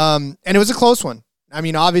 And it was a close one. I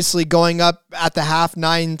mean, obviously going up at the half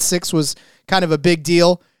 9-6 was kind of a big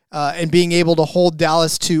deal. And being able to hold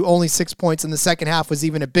Dallas to only 6 points in the second half was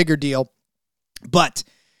even a bigger deal. But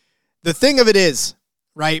the thing of it is,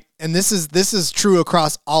 right, and this is true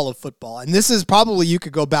across all of football, and this is probably, you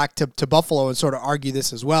could go back to Buffalo and sort of argue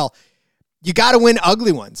this as well. You got to win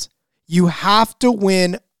ugly ones. You have to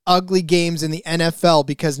win ugly games in the NFL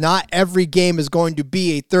because not every game is going to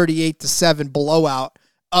be a 38-7 blowout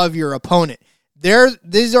of your opponent.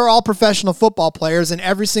 These are all professional football players, and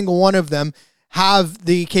every single one of them have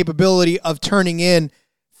the capability of turning in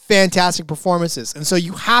fantastic performances. And so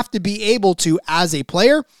you have to be able to, as a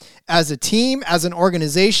player, as a team, as an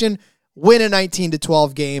organization, win a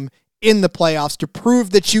 19-12 game in the playoffs to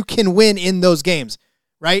prove that you can win in those games,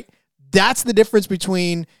 right? That's the difference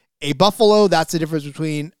between a Buffalo. That's the difference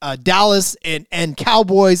between Dallas and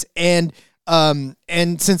Cowboys and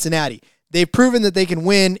Cincinnati. They've proven that they can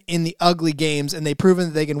win in the ugly games, and they've proven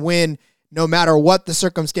that they can win no matter what the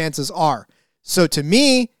circumstances are. So to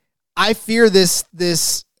me, I fear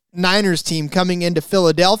this Niners team coming into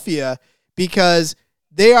Philadelphia because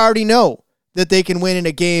they already know that they can win in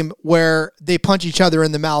a game where they punch each other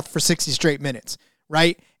in the mouth for 60 straight minutes,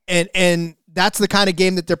 right? And that's the kind of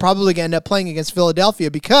game that they're probably going to end up playing against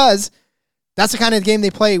Philadelphia because that's the kind of game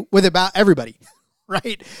they play with about everybody,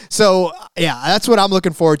 right? So, yeah, that's what I'm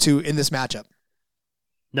looking forward to in this matchup.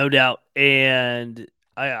 No doubt. And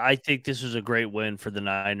I think this was a great win for the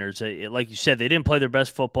Niners. Like you said, they didn't play their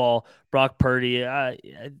best football. Brock Purdy,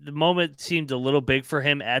 the moment seemed a little big for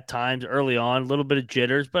him at times early on, a little bit of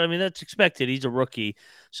jitters, but I mean, that's expected. He's a rookie.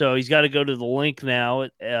 So he's got to go to the link now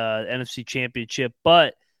at NFC Championship.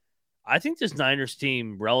 But I think this Niners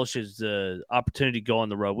team relishes the opportunity to go on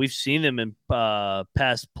the road. We've seen them in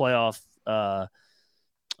past playoff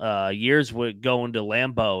years with going to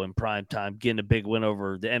Lambeau in prime time, getting a big win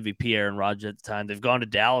over the MVP Aaron Rodgers at the time. They've gone to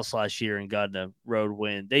Dallas last year and gotten a road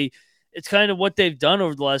win. It's kind of what they've done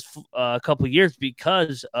over the last couple of years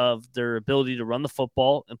because of their ability to run the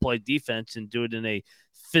football and play defense and do it in a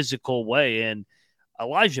physical way. And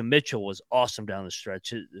Elijah Mitchell was awesome down the stretch.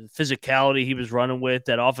 The physicality he was running with,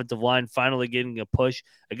 that offensive line finally getting a push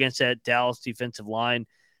against that Dallas defensive line.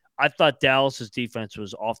 I thought Dallas's defense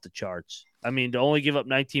was off the charts. I mean, to only give up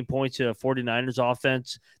 19 points to a 49ers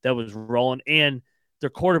offense that was rolling, and their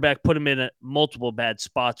quarterback put him in multiple bad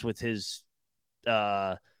spots with his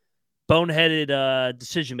boneheaded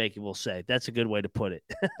decision-making, we'll say. That's a good way to put it.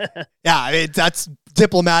 Yeah, I mean, that's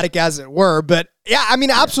diplomatic as it were. But, yeah, I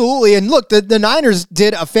mean, absolutely. And, look, the Niners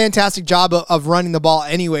did a fantastic job of running the ball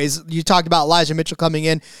anyways. You talked about Elijah Mitchell coming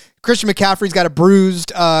in. Christian McCaffrey's got a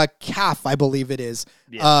bruised calf, I believe it is.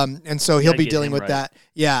 Yeah. And so he'll be dealing with that.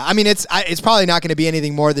 Yeah, I mean, it's probably not going to be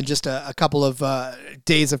anything more than just a couple of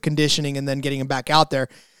days of conditioning and then getting him back out there.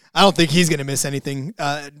 I don't think he's going to miss anything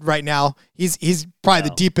right now. He's probably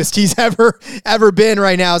the deepest he's ever been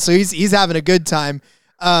right now, so he's having a good time.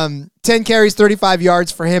 10 carries, 35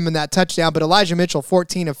 yards for him in that touchdown, but Elijah Mitchell,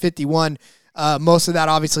 14 of 51, most of that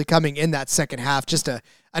obviously coming in that second half. Just a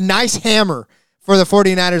nice hammer for the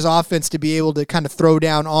 49ers offense to be able to kind of throw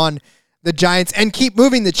down on the Giants and keep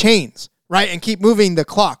moving the chains, right, and keep moving the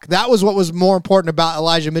clock. That was what was more important about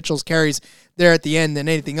Elijah Mitchell's carries there at the end than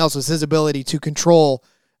anything else, was his ability to control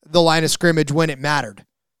the line of scrimmage when it mattered.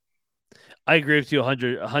 I agree with you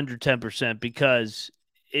 110% because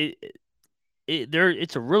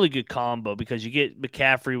it's a really good combo because you get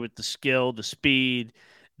McCaffrey with the skill, the speed,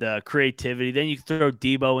 the creativity. Then you throw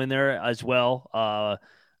Debo in there as well.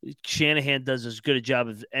 Shanahan does as good a job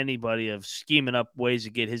as anybody of scheming up ways to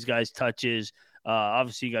get his guys touches.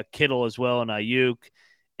 Obviously, you got Kittle as well and Ayuk.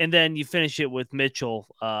 And then you finish it with Mitchell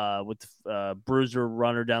with the bruiser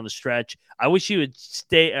runner down the stretch. I wish he would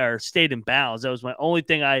stayed in bounds. That was my only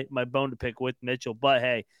thing my bone to pick with Mitchell. But,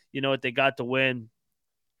 hey, you know what? They got the win.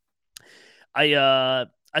 I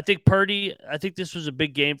think Purdy, I think this was a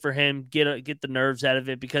big game for him. Get the nerves out of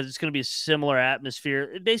it because it's going to be a similar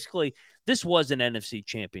atmosphere. Basically, this was an NFC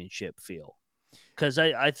Championship feel because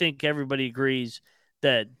I think everybody agrees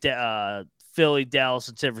that Philly, Dallas,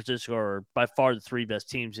 and San Francisco are by far the three best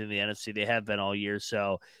teams in the NFC. They have been all year.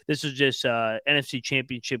 So this is just NFC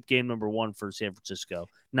Championship game number 1 for San Francisco.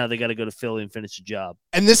 Now they got to go to Philly and finish the job.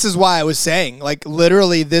 And this is why I was saying, like,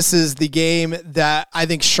 literally, this is the game that I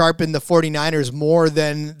think sharpened the 49ers more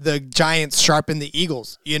than the Giants sharpened the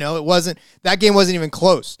Eagles. You know, that game wasn't even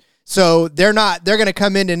close. So they're going to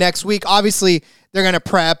come into next week. Obviously, they're going to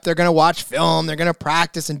prep, they're going to watch film, they're going to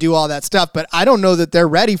practice and do all that stuff. But I don't know that they're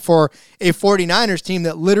ready for a 49ers team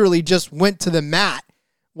that literally just went to the mat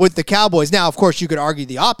with the Cowboys. Now, of course, you could argue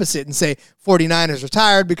the opposite and say 49ers are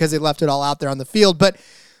tired because they left it all out there on the field. But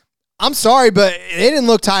I'm sorry, but they didn't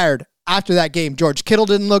look tired after that game. George Kittle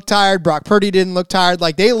didn't look tired. Brock Purdy didn't look tired.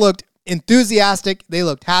 Like, they looked enthusiastic. They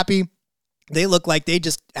looked happy. They looked like they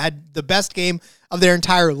just had the best game of their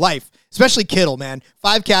entire life, especially Kittle, man.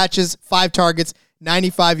 5 catches, 5 targets,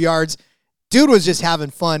 95 yards. Dude was just having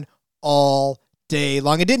fun all day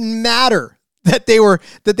long. It didn't matter that they were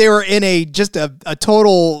in a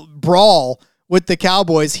total brawl with the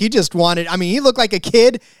Cowboys. He just wanted, he looked like a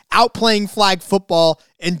kid out playing flag football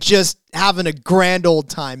and just having a grand old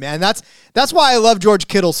time, man. That's why I love George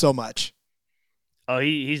Kittle so much. Oh,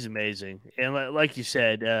 he's amazing. And like you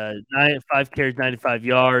said, 5 carries, 95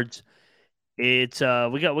 yards. It's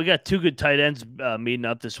we got 2 good tight ends meeting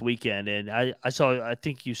up this weekend, and I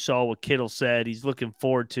think you saw what Kittle said. He's looking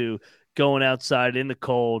forward to going outside in the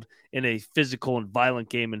cold in a physical and violent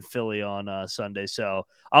game in Philly on Sunday. So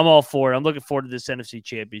I'm all for it. I'm looking forward to this NFC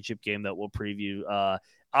Championship game that we'll preview.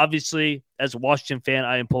 Obviously, as a Washington fan,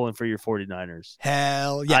 I am pulling for your 49ers.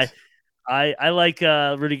 Hell yeah. I like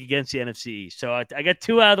rooting against the NFC East. So I got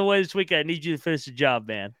 2 out of the way this week. I need you to finish the job,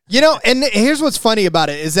 man. You know, and here's what's funny about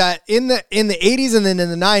it is that in the 80s and then in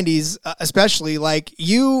the 90s, especially, like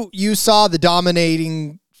you saw the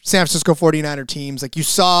dominating San Francisco 49er teams. Like you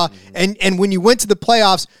saw, and when you went to the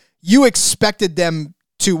playoffs, you expected them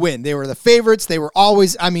to win. They were the favorites. They were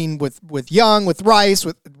always, with Young, with Rice,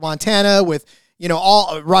 with Montana, with,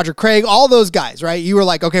 all Roger Craig, all those guys, right? You were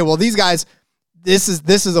like, okay, well, these guys, this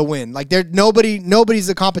is a win. Like nobody's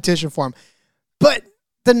a competition for them. But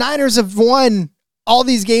the Niners have won all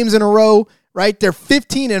these games in a row, right? They're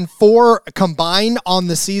 15-4 combined on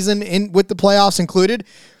the season with the playoffs included.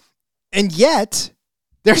 And yet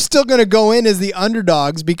they're still going to go in as the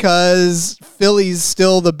underdogs because Philly's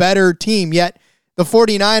still the better team. Yet the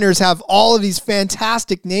 49ers have all of these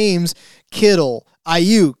fantastic names: Kittle,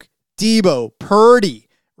 Ayuk, Debo, Purdy,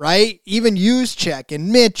 right? Even Juszczyk and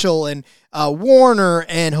Mitchell and Warner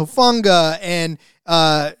and Hufanga and,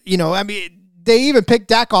 they even picked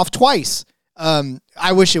Dak off twice.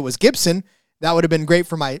 I wish it was Gibson. That would have been great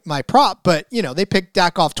for my prop, but, they picked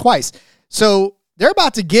Dak off twice. So they're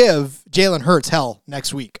about to give Jalen Hurts hell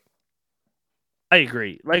next week. I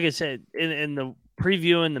agree. Like I said, in the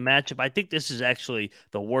preview and the matchup, I think this is actually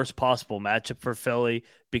the worst possible matchup for Philly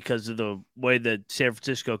because of the way that San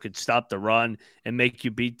Francisco could stop the run and make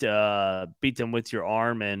you beat them with your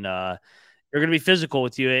arm, and they're going to be physical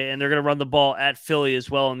with you, and they're going to run the ball at Philly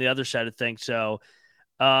as well on the other side of things. So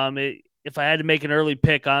if I had to make an early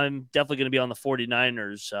pick, I'm definitely going to be on the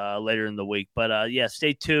 49ers later in the week. But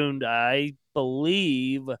stay tuned. I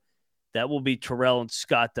believe that will be Terrell and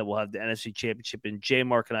Scott that will have the NFC Championship, and J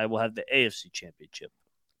Mark and I will have the AFC Championship.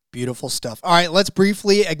 Beautiful stuff. All right, let's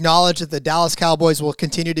briefly acknowledge that the Dallas Cowboys will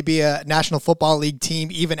continue to be a National Football League team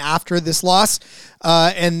even after this loss,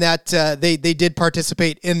 and that they did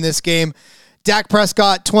participate in this game. Dak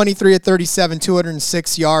Prescott, 23 of 37,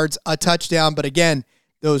 206 yards, a touchdown, but again,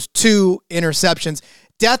 those 2 interceptions.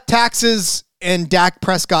 Death taxes and Dak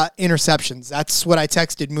Prescott interceptions. That's what I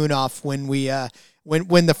texted Moonoff when we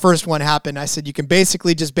when the first one happened. I said you can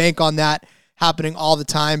basically just bank on that happening all the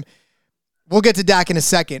time. We'll get to Dak in a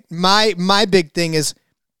second. My big thing is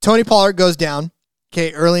Tony Pollard goes down,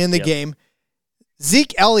 early in the game.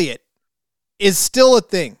 Zeke Elliott is still a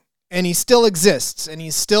thing, and he still exists, and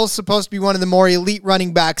he's still supposed to be one of the more elite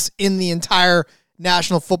running backs in the entire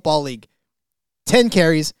National Football League. 10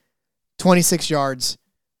 carries, 26 yards.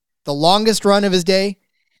 The longest run of his day,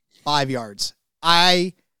 5 yards.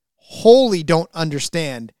 I wholly don't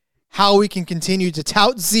understand how we can continue to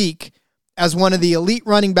tout Zeke as one of the elite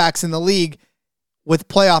running backs in the league with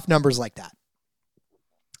playoff numbers like that.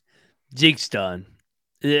 Zeke's done.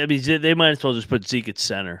 I mean, they might as well just put Zeke at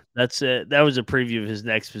center. That's it. That was a preview of his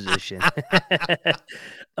next position.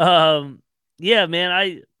 Yeah,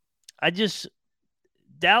 man. I just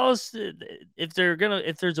Dallas. If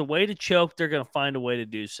there's a way to choke, they're gonna find a way to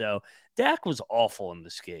do so. Dak was awful in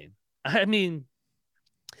this game. I mean,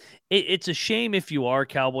 it's a shame if you are a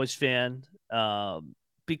Cowboys fan,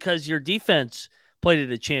 because your defense played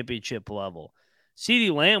at a championship level.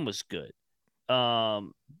 CeeDee Lamb was good.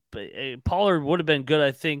 But Pollard would have been good,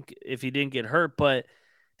 I think, if he didn't get hurt. But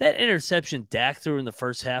that interception Dak threw in the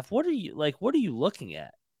first half, what are you looking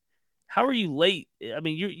at? How are you late? I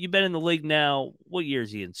mean, you've been in the league now. What year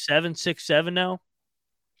is he in? 7, 6, 7 now?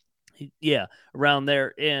 Yeah, around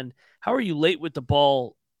there. And how are you late with the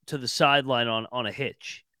ball to the sideline on a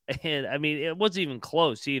hitch? And, I mean, it wasn't even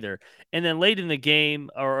close either. And then late in the game,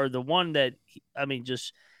 or the one that, I mean,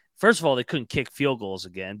 just first of all, they couldn't kick field goals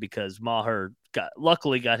again because Maher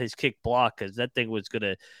luckily got his kick blocked because that thing was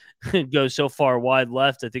going to go so far wide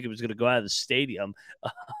left. I think it was going to go out of the stadium.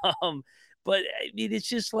 But, I mean, it's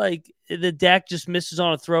just like the Dak just misses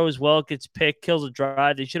on a throw as well. It gets picked, kills a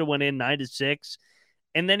drive. They should have went in 9-6.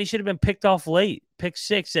 And then he should have been picked off late. Pick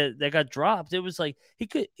 6 that got dropped. It was like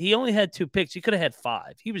he only had 2 picks. He could have had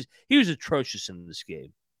 5. He was atrocious in this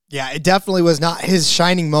game. Yeah, it definitely was not his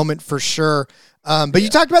shining moment for sure. But you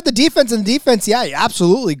talked about the defense, and defense, yeah,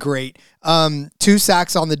 absolutely great. 2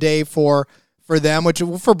 sacks on the day for them, which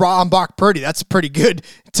on Brock Purdy, that's pretty good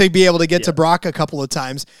to be able to get to Brock a couple of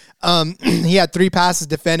times. He had 3 passes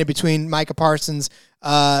defended between Micah Parsons,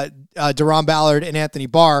 Deron Ballard, and Anthony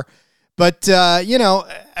Barr. But,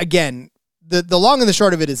 again, the long and the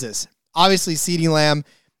short of it is this. Obviously, CeeDee Lamb.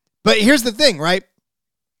 But here's the thing, right?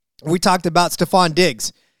 We talked about Stephon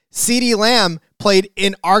Diggs. CeeDee Lamb played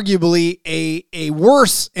in arguably a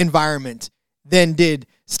worse environment than did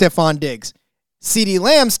Stephon Diggs. CeeDee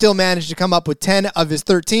Lamb still managed to come up with 10 of his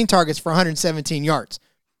 13 targets for 117 yards.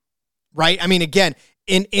 Right? I mean, again,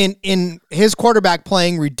 in his quarterback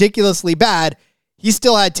playing ridiculously bad, he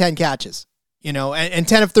still had 10 catches, and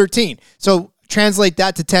 10 of 13. So translate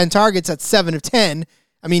that to 10 targets, that's 7 of 10.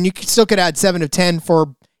 I mean, you still could add 7 of 10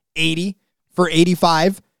 for 80, for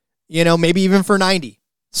 85, maybe even for 90.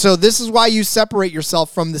 So this is why you separate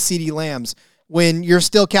yourself from the CeeDee Lambs when you're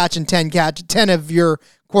still catching 10 of your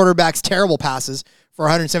quarterback's terrible passes for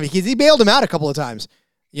 170. He bailed him out a couple of times,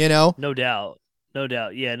 No doubt.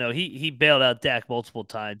 Yeah, no, he bailed out Dak multiple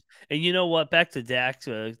times. And you know what? Back to Dak,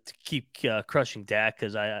 to keep crushing Dak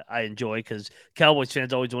because I enjoy, because Cowboys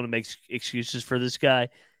fans always want to make excuses for this guy.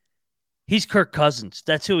 He's Kirk Cousins.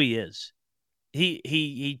 That's who he is.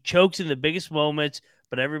 He chokes in the biggest moments,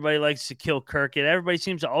 but everybody likes to kill Kirk, and everybody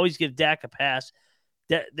seems to always give Dak a pass.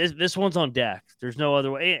 This one's on Dak. There's no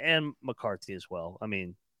other way, and McCarthy as well.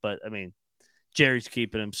 But Jerry's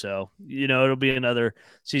keeping him, so it'll be another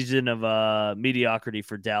season of mediocrity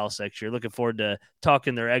for Dallas next year. Looking forward to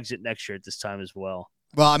talking their exit next year at this time as well.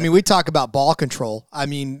 Well, we talk about ball control.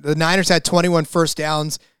 The Niners had 21 first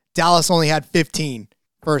downs. Dallas only had 15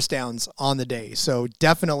 first downs on the day, so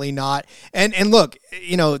definitely not. And look,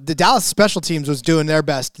 the Dallas special teams was doing their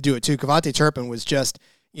best to do it too. Kavontae Turpin was just,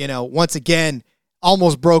 once again,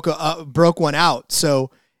 almost broke one out.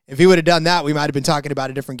 So if he would have done that, we might have been talking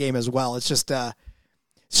about a different game as well. It's just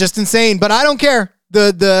insane. But I don't care.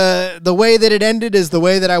 The way that it ended is the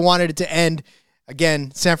way that I wanted it to end.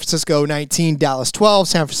 Again, San Francisco 19, Dallas 12.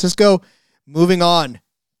 San Francisco moving on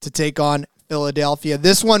to take on Philadelphia.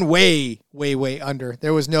 This one way, way, way under.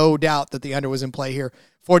 There was no doubt that the under was in play here.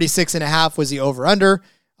 46.5 was the over-under.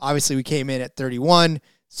 Obviously, we came in at 31,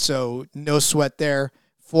 so no sweat there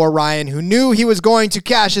for Ryan, who knew he was going to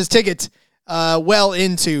cash his ticket well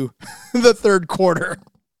into the third quarter.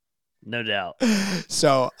 No doubt.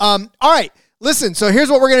 So, all right. Listen, so here's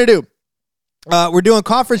what we're going to do. We're doing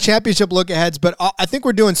conference championship look-aheads, but I think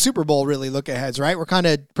we're doing Super Bowl really look-aheads, right? We're kind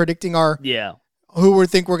of predicting who we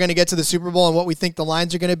think we're going to get to the Super Bowl and what we think the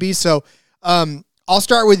lines are going to be. So I'll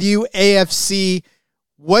start with you, AFC.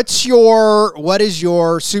 What is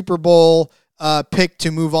your Super Bowl pick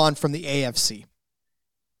to move on from the AFC?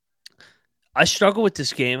 I struggle with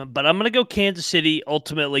this game, but I'm going to go Kansas City.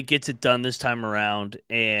 Ultimately gets it done this time around,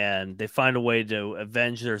 and they find a way to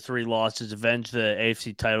avenge their 3 losses, avenge the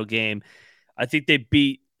AFC title game. I think they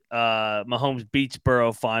Mahomes beats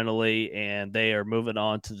Burrow finally, and they are moving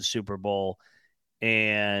on to the Super Bowl.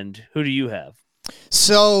 And who do you have?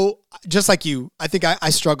 So, just like you, I think I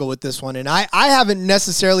struggle with this one, and I haven't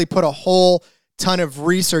necessarily put a whole ton of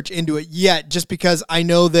research into it yet, just because I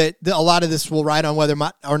know that a lot of this will ride on whether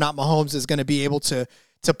or not Mahomes is going to be able to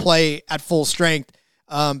play at full strength.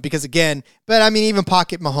 Because again, but even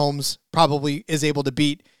pocket Mahomes probably is able to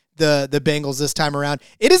beat the Bengals this time around.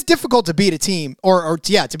 It is difficult to beat a team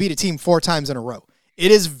to beat a team 4 times in a row.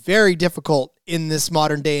 It is very difficult in this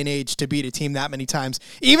modern day and age to beat a team that many times,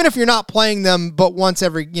 even if you're not playing them but once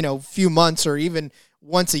every few months or even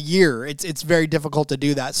once a year. It's very difficult to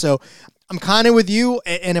do that. So I'm kind of with you,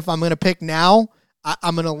 and if I'm going to pick now,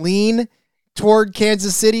 I'm going to lean toward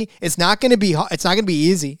Kansas City. It's not going to be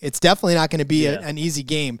easy. It's definitely not going to be an easy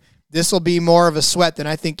game, This will be more of a sweat than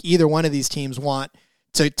I think either one of these teams want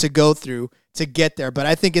to go through to get there. But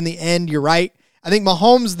I think in the end, you're right. I think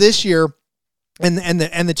Mahomes this year and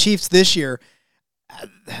the Chiefs this year,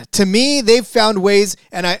 to me, they've found ways,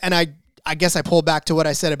 and I guess I pull back to what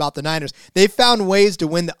I said about the Niners. They've found ways to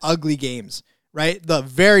win the ugly games, right? The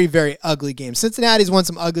very, very ugly games. Cincinnati's won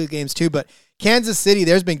some ugly games too, but Kansas City,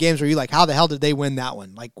 there's been games where you're like, how the hell did they win that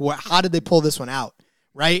one? Like, how did they pull this one out,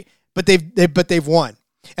 right? But they've won.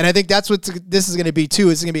 And I think that's what this is going to be too.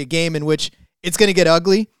 It's going to be a game in which it's going to get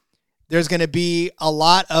ugly. There's going to be a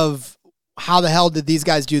lot of how the hell did these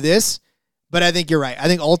guys do this? But I think you're right. I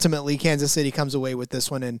think ultimately Kansas City comes away with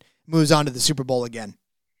this one and moves on to the Super Bowl again.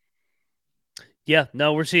 Yeah,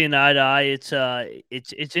 no, we're seeing eye to eye.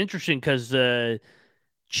 It's interesting because the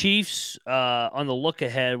Chiefs on the look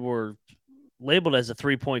ahead were labeled as a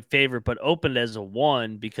 3-point favorite, but opened as a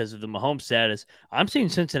 1 because of the Mahomes status. I'm seeing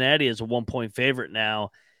Cincinnati as a 1-point favorite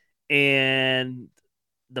now, and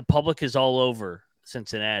the public is all over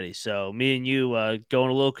Cincinnati. So me and you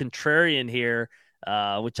going a little contrarian here,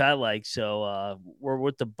 which I like. So we're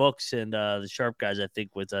with the books and the sharp guys, I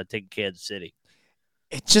think, with taking Kansas City.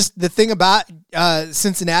 It's just the thing about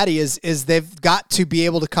Cincinnati is they've got to be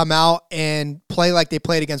able to come out and play like they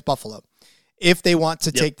played against Buffalo if they want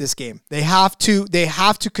to take this game. They have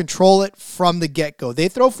to control it from the get-go. They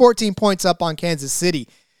throw 14 points up on Kansas City.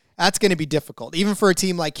 That's going to be difficult, even for a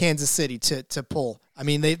team like Kansas City to pull. I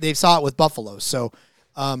mean, they saw it with Buffalo. So,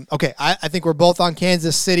 okay, I think we're both on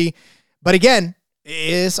Kansas City. But again,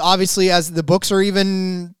 it's obviously, as the books are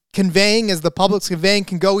even conveying, as the public's conveying,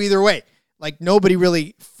 can go either way. Like, nobody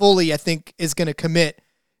really fully, I think, is going to commit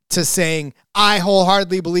to saying, I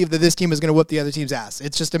wholeheartedly believe that this team is going to whoop the other team's ass.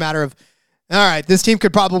 It's just a matter of, all right, this team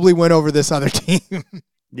could probably win over this other team.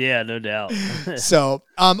 Yeah, no doubt. So,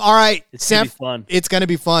 all right. It's going to be fun. It's going to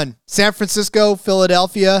be fun. San Francisco,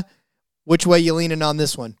 Philadelphia. Which way you leaning on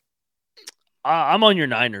this one? I'm on your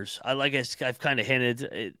Niners. I've kind of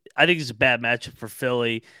hinted. I think it's a bad matchup for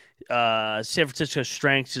Philly. San Francisco's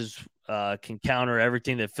strengths is can counter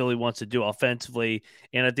everything that Philly wants to do offensively,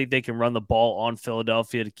 and I think they can run the ball on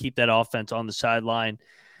Philadelphia to keep that offense on the sideline.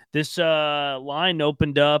 This line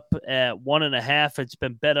opened up at 1.5. It's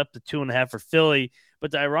been bet up to 2.5 for Philly.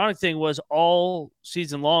 But the ironic thing was all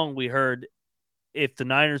season long we heard if the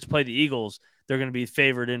Niners play the Eagles, they're going to be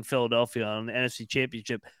favored in Philadelphia on the NFC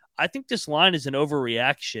Championship. I think this line is an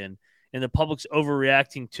overreaction, and the public's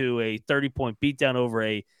overreacting to a 30-point beatdown over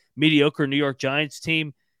a mediocre New York Giants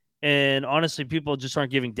team. And honestly, people just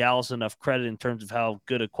aren't giving Dallas enough credit in terms of how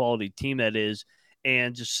good a quality team that is,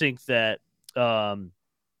 and just think that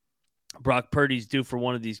Brock Purdy's due for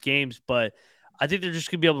one of these games. But I think they're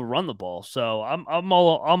just gonna be able to run the ball. So I'm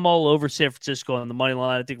all over San Francisco on the money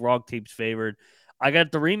line. I think wrong team's favored. I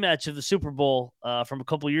got the rematch of the Super Bowl from a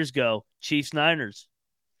couple years ago, Chiefs Niners.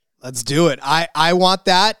 Let's do it. I want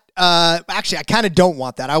that. Actually, I kind of don't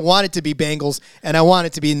want that. I want it to be Bengals, and I want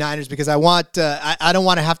it to be Niners because I want. I don't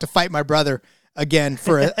want to have to fight my brother again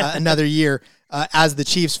for another year as the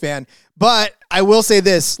Chiefs fan. But I will say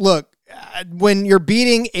this: look, when you're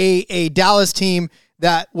beating a Dallas team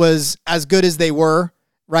that was as good as they were,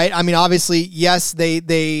 right? I mean, obviously, yes,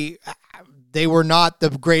 they were not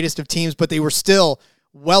the greatest of teams, but they were still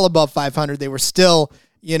well above 500. They were still,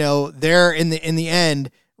 there in the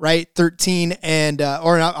end. Right, 13 and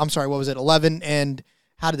I'm sorry, what was it? 11 and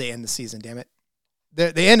how did they end the season? Damn it,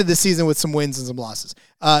 they ended the season with some wins and some losses.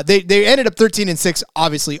 They ended up 13-6,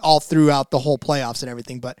 obviously all throughout the whole playoffs and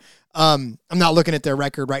everything. But I'm not looking at their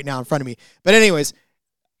record right now in front of me. But anyways,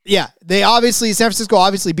 yeah, San Francisco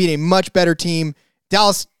obviously beat a much better team.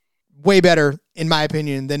 Dallas way better in my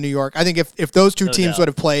opinion than New York. I think if those two teams would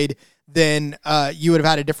have played, then you would have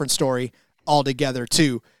had a different story altogether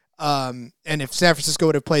too. And if San Francisco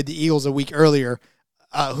would have played the Eagles a week earlier,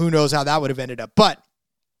 who knows how that would have ended up. But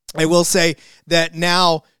I will say that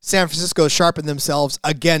now San Francisco sharpened themselves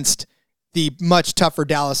against the much tougher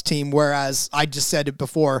Dallas team, whereas I just said it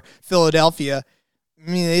before, Philadelphia,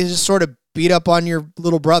 I mean, they just sort of beat up on your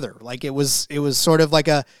little brother. Like it was sort of like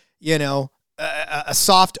a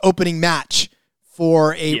soft opening match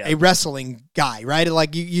for a wrestling guy, right?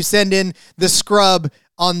 Like you send in the scrub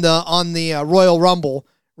on the Royal Rumble,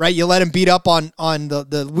 right? You let him beat up on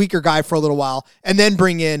the weaker guy for a little while and then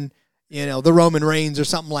bring in, the Roman Reigns or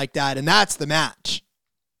something like that. And that's the match.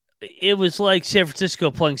 It was like San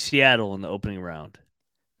Francisco playing Seattle in the opening round.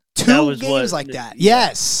 Two games like that.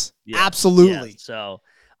 Yes, absolutely. Yeah. So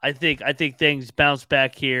I think things bounce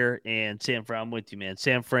back here, and San Fran, I'm with you, man.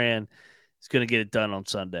 San Fran is going to get it done on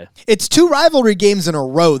Sunday. It's two rivalry games in a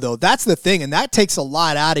row, though. That's the thing, and that takes a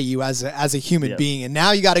lot out of you as a human being. And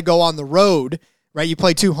now you got to go on the road, right? You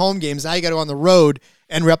play 2 home games. Now you got to go on the road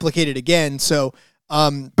and replicate it again. So,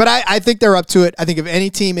 but I think they're up to it. I think if any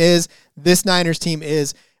team is, this Niners team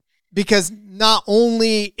is, because not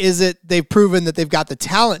only is it they've proven that they've got the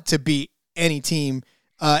talent to beat any team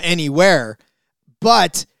anywhere,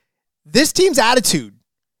 but this team's attitude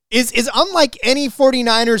is unlike any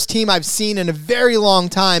 49ers team I've seen in a very long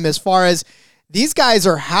time, as far as these guys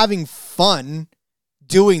are having fun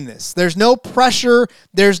doing this. There's no pressure.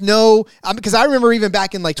 There's no, because I remember even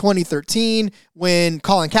back in like 2013 when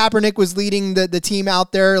Colin Kaepernick was leading the team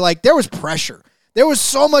out there, like there was pressure. There was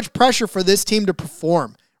so much pressure for this team to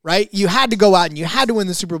perform, right? You had to go out and you had to win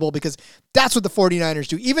the Super Bowl because that's what the 49ers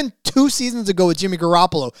do. Even 2 seasons ago with Jimmy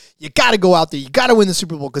Garoppolo, you got to go out there. You got to win the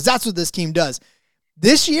Super Bowl because that's what this team does.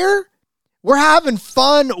 This year, we're having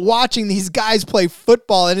fun watching these guys play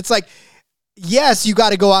football. And it's like, yes, you got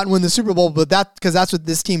to go out and win the Super Bowl, but because that's what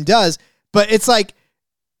this team does. But it's like,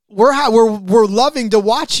 we're loving to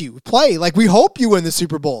watch you play. Like, we hope you win the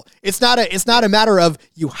Super Bowl. It's not a matter of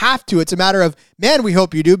you have to. It's a matter of, man, we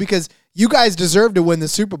hope you do because you guys deserve to win the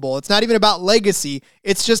Super Bowl. It's not even about legacy.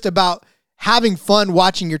 It's just about having fun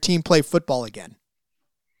watching your team play football again.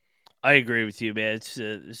 I agree with you, man.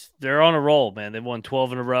 They're on a roll, man. They've won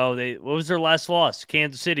 12 in a row. What was their last loss?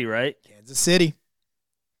 Kansas City, right? Kansas City.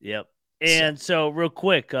 Yep. And so real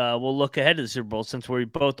quick, we'll look ahead to the Super Bowl since we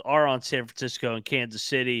both are on San Francisco and Kansas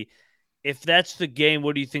City. If that's the game,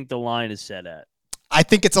 what do you think the line is set at? I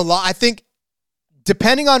think it's a lot. I think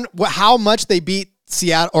depending on how much they beat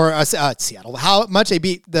Seattle, how much they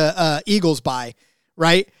beat the Eagles by,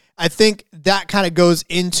 right? I think that kind of goes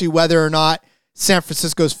into whether or not San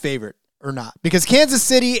Francisco's favorite or not. Because Kansas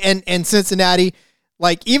City and Cincinnati,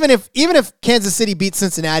 like even if Kansas City beats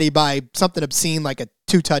Cincinnati by something obscene like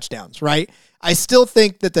 2 touchdowns, right? I still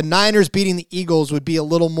think that the Niners beating the Eagles would be a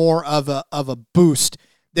little more of a boost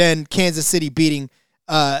than Kansas City beating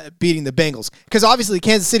the Bengals. Because obviously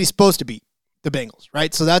Kansas City's supposed to beat the Bengals,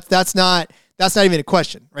 right? So that's not even a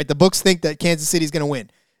question, right? The books think that Kansas City's going to win.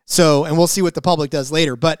 So, and we'll see what the public does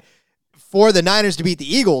later. But for the Niners to beat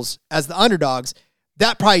the Eagles as the underdogs,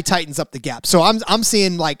 that probably tightens up the gap. So I'm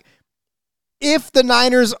seeing, like, if the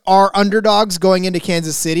Niners are underdogs going into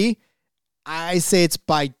Kansas City, I say it's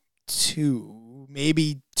by 2,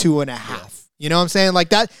 maybe 2.5. You know what I'm saying? Like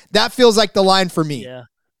that feels like the line for me. Yeah.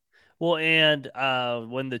 Well, and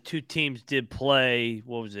when the 2 teams did play,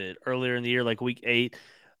 what was it, earlier in the year, like week 8,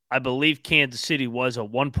 I believe Kansas City was a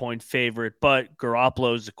 1-point favorite, but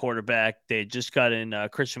Garoppolo's the quarterback. They just got in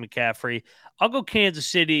Christian McCaffrey. I'll go Kansas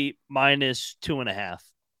City minus 2.5.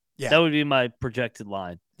 Yeah. That would be my projected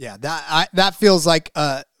line. Yeah, that feels like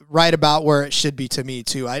right about where it should be to me,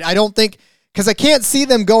 too. I don't think, because I can't see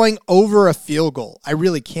them going over a field goal. I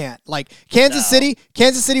really can't. Like, Kansas City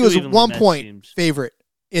was a 1-point favorite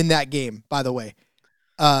in that game, by the way,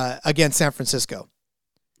 against San Francisco.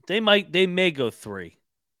 They may go 3.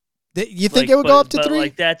 You think it would go up to 3?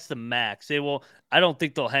 Like, that's the max. They will. I don't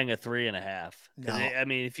think they'll hang a 3.5. No. I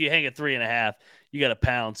mean, if you hang a 3.5, you got to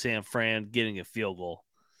pound San Fran getting a field goal.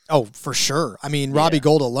 Oh, for sure. I mean, Robbie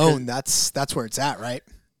Gould alone, that's where it's at, right?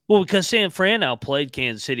 Well, because San Fran outplayed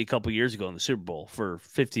Kansas City a couple years ago in the Super Bowl for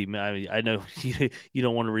 50. I mean, I know you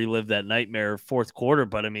don't want to relive that nightmare fourth quarter,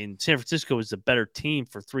 but I mean, San Francisco was the better team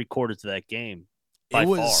for 3 quarters of that game. It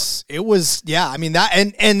was, yeah. I mean, that,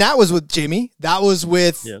 and that was with Jimmy. That was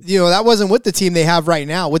with, that wasn't with the team they have right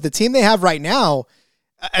now. With the team they have right now,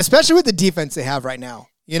 especially with the defense they have right now,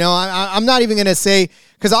 I'm not even going to say,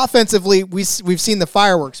 because offensively we've seen the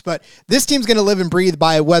fireworks, but this team's going to live and breathe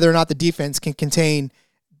by whether or not the defense can contain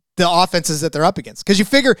the offenses that they're up against. Because you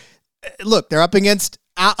figure, look, they're up against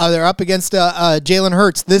Jalen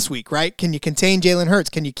Hurts this week, right? Can you contain Jalen Hurts?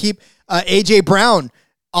 Can you keep A.J. Brown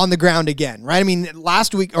on the ground again, right? I mean,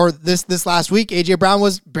 last week or this last week, A.J. Brown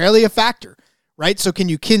was barely a factor, right? So can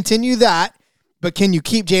you continue that, but can you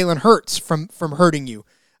keep Jalen Hurts from hurting you?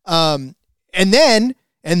 And then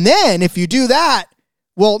if you do that,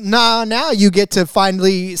 well, now you get to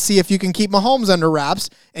finally see if you can keep Mahomes under wraps,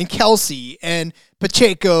 and Kelsey and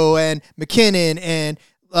Pacheco and McKinnon and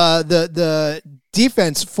the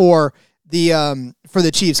defense for the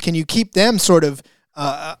Chiefs. Can you keep them sort of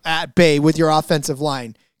at bay with your offensive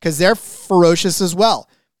line? Because they're ferocious as well.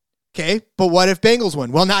 Okay, but what if Bengals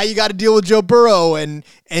win? Well, now you got to deal with Joe Burrow and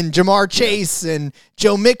Jamar Chase and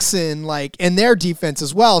Joe Mixon, and their defense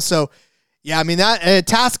as well. So, yeah, I mean, that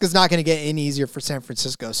task is not going to get any easier for San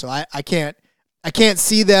Francisco. So I can't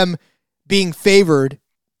see them being favored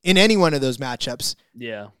in any one of those matchups.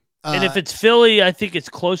 Yeah, and if it's Philly, I think it's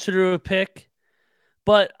closer to a pick.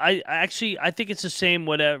 But I think it's the same.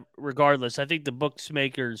 Whatever, regardless, I think the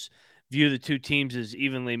bookmakers view the two teams as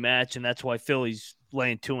evenly matched, and that's why Philly's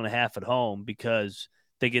laying 2.5 at home, because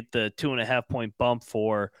they get the 2.5 point bump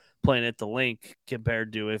for playing at the Link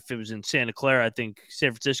compared to if it was in Santa Clara. I think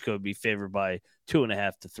San Francisco would be favored by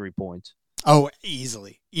 2.5 to 3 points. Oh,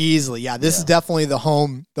 easily. Yeah, this is definitely the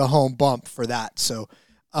home bump for that. So,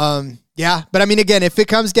 yeah. But I mean, again, if it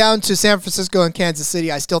comes down to San Francisco and Kansas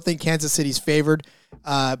City, I still think Kansas City's favored.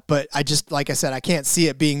 But I just, like I said, I can't see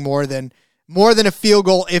it being more than a field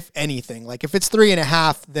goal, if anything. Like if it's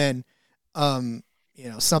 3.5, then,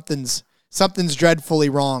 something's dreadfully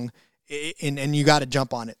wrong, and you got to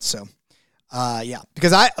jump on it. So, yeah,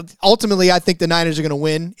 because I think the Niners are going to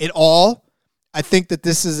win it all. I think that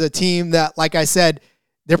this is a team that, like I said,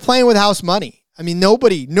 they're playing with house money. I mean,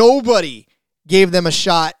 nobody gave them a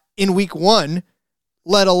shot in week 1,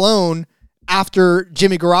 let alone after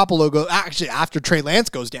Jimmy Garoppolo after Trey Lance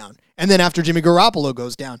goes down, and then after Jimmy Garoppolo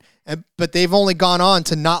goes down. But they've only gone on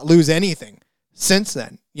to not lose anything since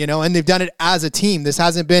then, and they've done it as a team. This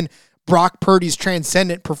hasn't been Brock Purdy's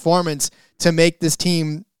transcendent performance to make this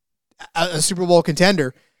team a Super Bowl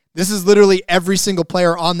contender. This is literally every single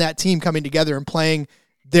player on that team coming together and playing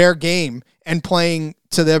their game and playing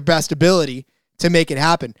to their best ability to make it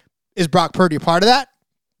happen. Is Brock Purdy a part of that?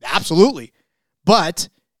 Absolutely. But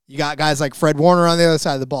you got guys like Fred Warner on the other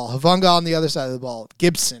side of the ball, Havunga on the other side of the ball,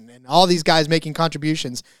 Gibson, and all these guys making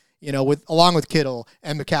contributions, along with Kittle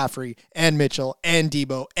and McCaffrey and Mitchell and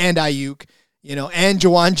Debo and Ayuk, and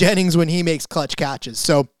Jawan Jennings when he makes clutch catches.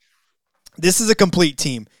 So this is a complete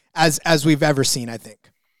team as we've ever seen, I think.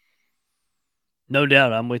 No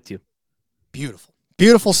doubt. I'm with you.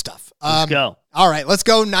 Beautiful stuff. Let's go. All right, let's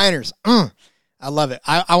go Niners. I love it.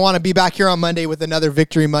 I want to be back here on Monday with another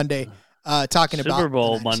Victory Monday talking about Super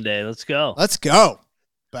Bowl Monday. Let's go.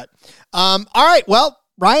 But, all right, well,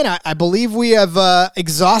 Ryan, I believe we have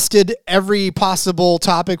exhausted every possible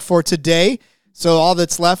topic for today. So all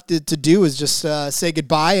that's left to do is just say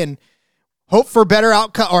goodbye and hope for a better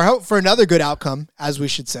outcome, or hope for another good outcome, as we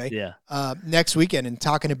should say, next weekend, and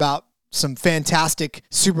talking about some fantastic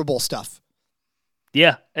Super Bowl stuff.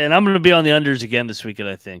 Yeah, and I'm going to be on the unders again this weekend,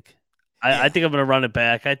 I think. I think I'm going to run it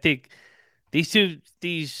back. I think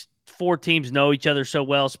these 4 teams know each other so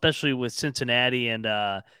well, especially with Cincinnati and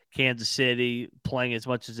Kansas City playing as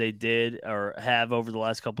much as they did or have over the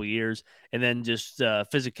last couple of years, and then just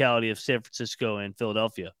physicality of San Francisco and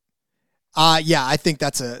Philadelphia. Yeah, I think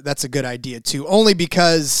that's a good idea too. Only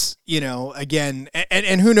because, again,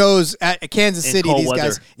 and who knows, at Kansas City, these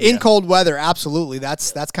guys in cold weather, absolutely.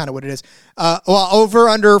 That's kind of what it is. Well, over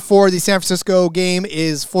under for the San Francisco game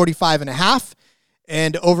is 45.5,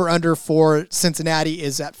 and over under for Cincinnati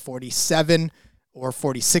is at 47 or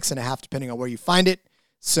 46.5, depending on where you find it.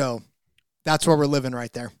 So that's where we're living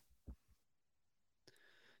right there.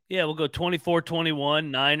 Yeah, we'll go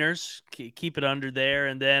 24-21 Niners, keep it under there,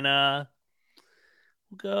 and then we'll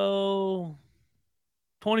go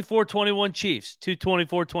 24-21 Chiefs. 2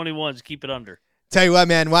 24-21s, keep it under. Tell you what,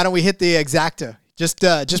 man, why don't we hit the exacta? Just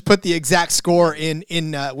put the exact score in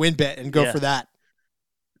WinBet and go for that.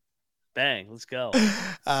 Bang, let's go.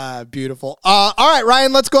 Beautiful. All right,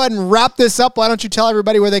 Ryan, let's go ahead and wrap this up. Why don't you tell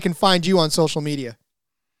everybody where they can find you on social media?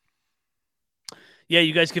 Yeah,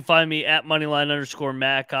 you guys can find me at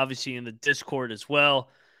Moneyline_Mac, obviously in the Discord as well.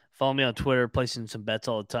 Follow me on Twitter, placing some bets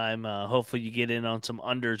all the time. Hopefully you get in on some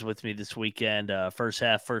unders with me this weekend. First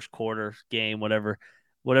half, first quarter, game, whatever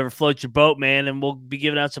floats your boat, man. And we'll be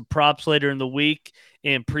giving out some props later in the week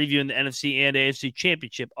and previewing the NFC and AFC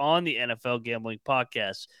Championship on the NFL Gambling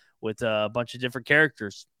Podcast with a bunch of different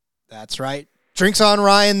characters. That's right. Drinks on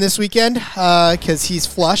Ryan this weekend because he's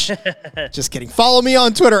flush. Just kidding. Follow me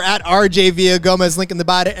on Twitter at RJ Villagomez. Link in the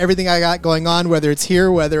bio to everything I got going on, whether it's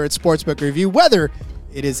here, whether it's Sportsbook Review, whether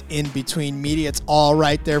it is in between media. It's all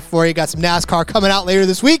right there for you. Got some NASCAR coming out later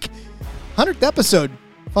this week. 100th episode.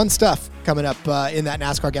 Fun stuff coming up in that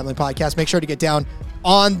NASCAR Gambling Podcast. Make sure to get down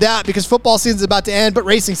on that because football season is about to end, but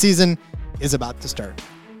racing season is about to start.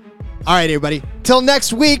 All right, everybody. Till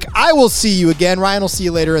next week, I will see you again. Ryan will see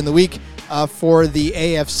you later in the week for the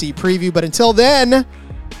AFC preview. But until then,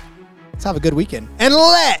 let's have a good weekend and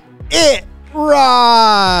let it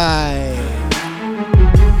ride.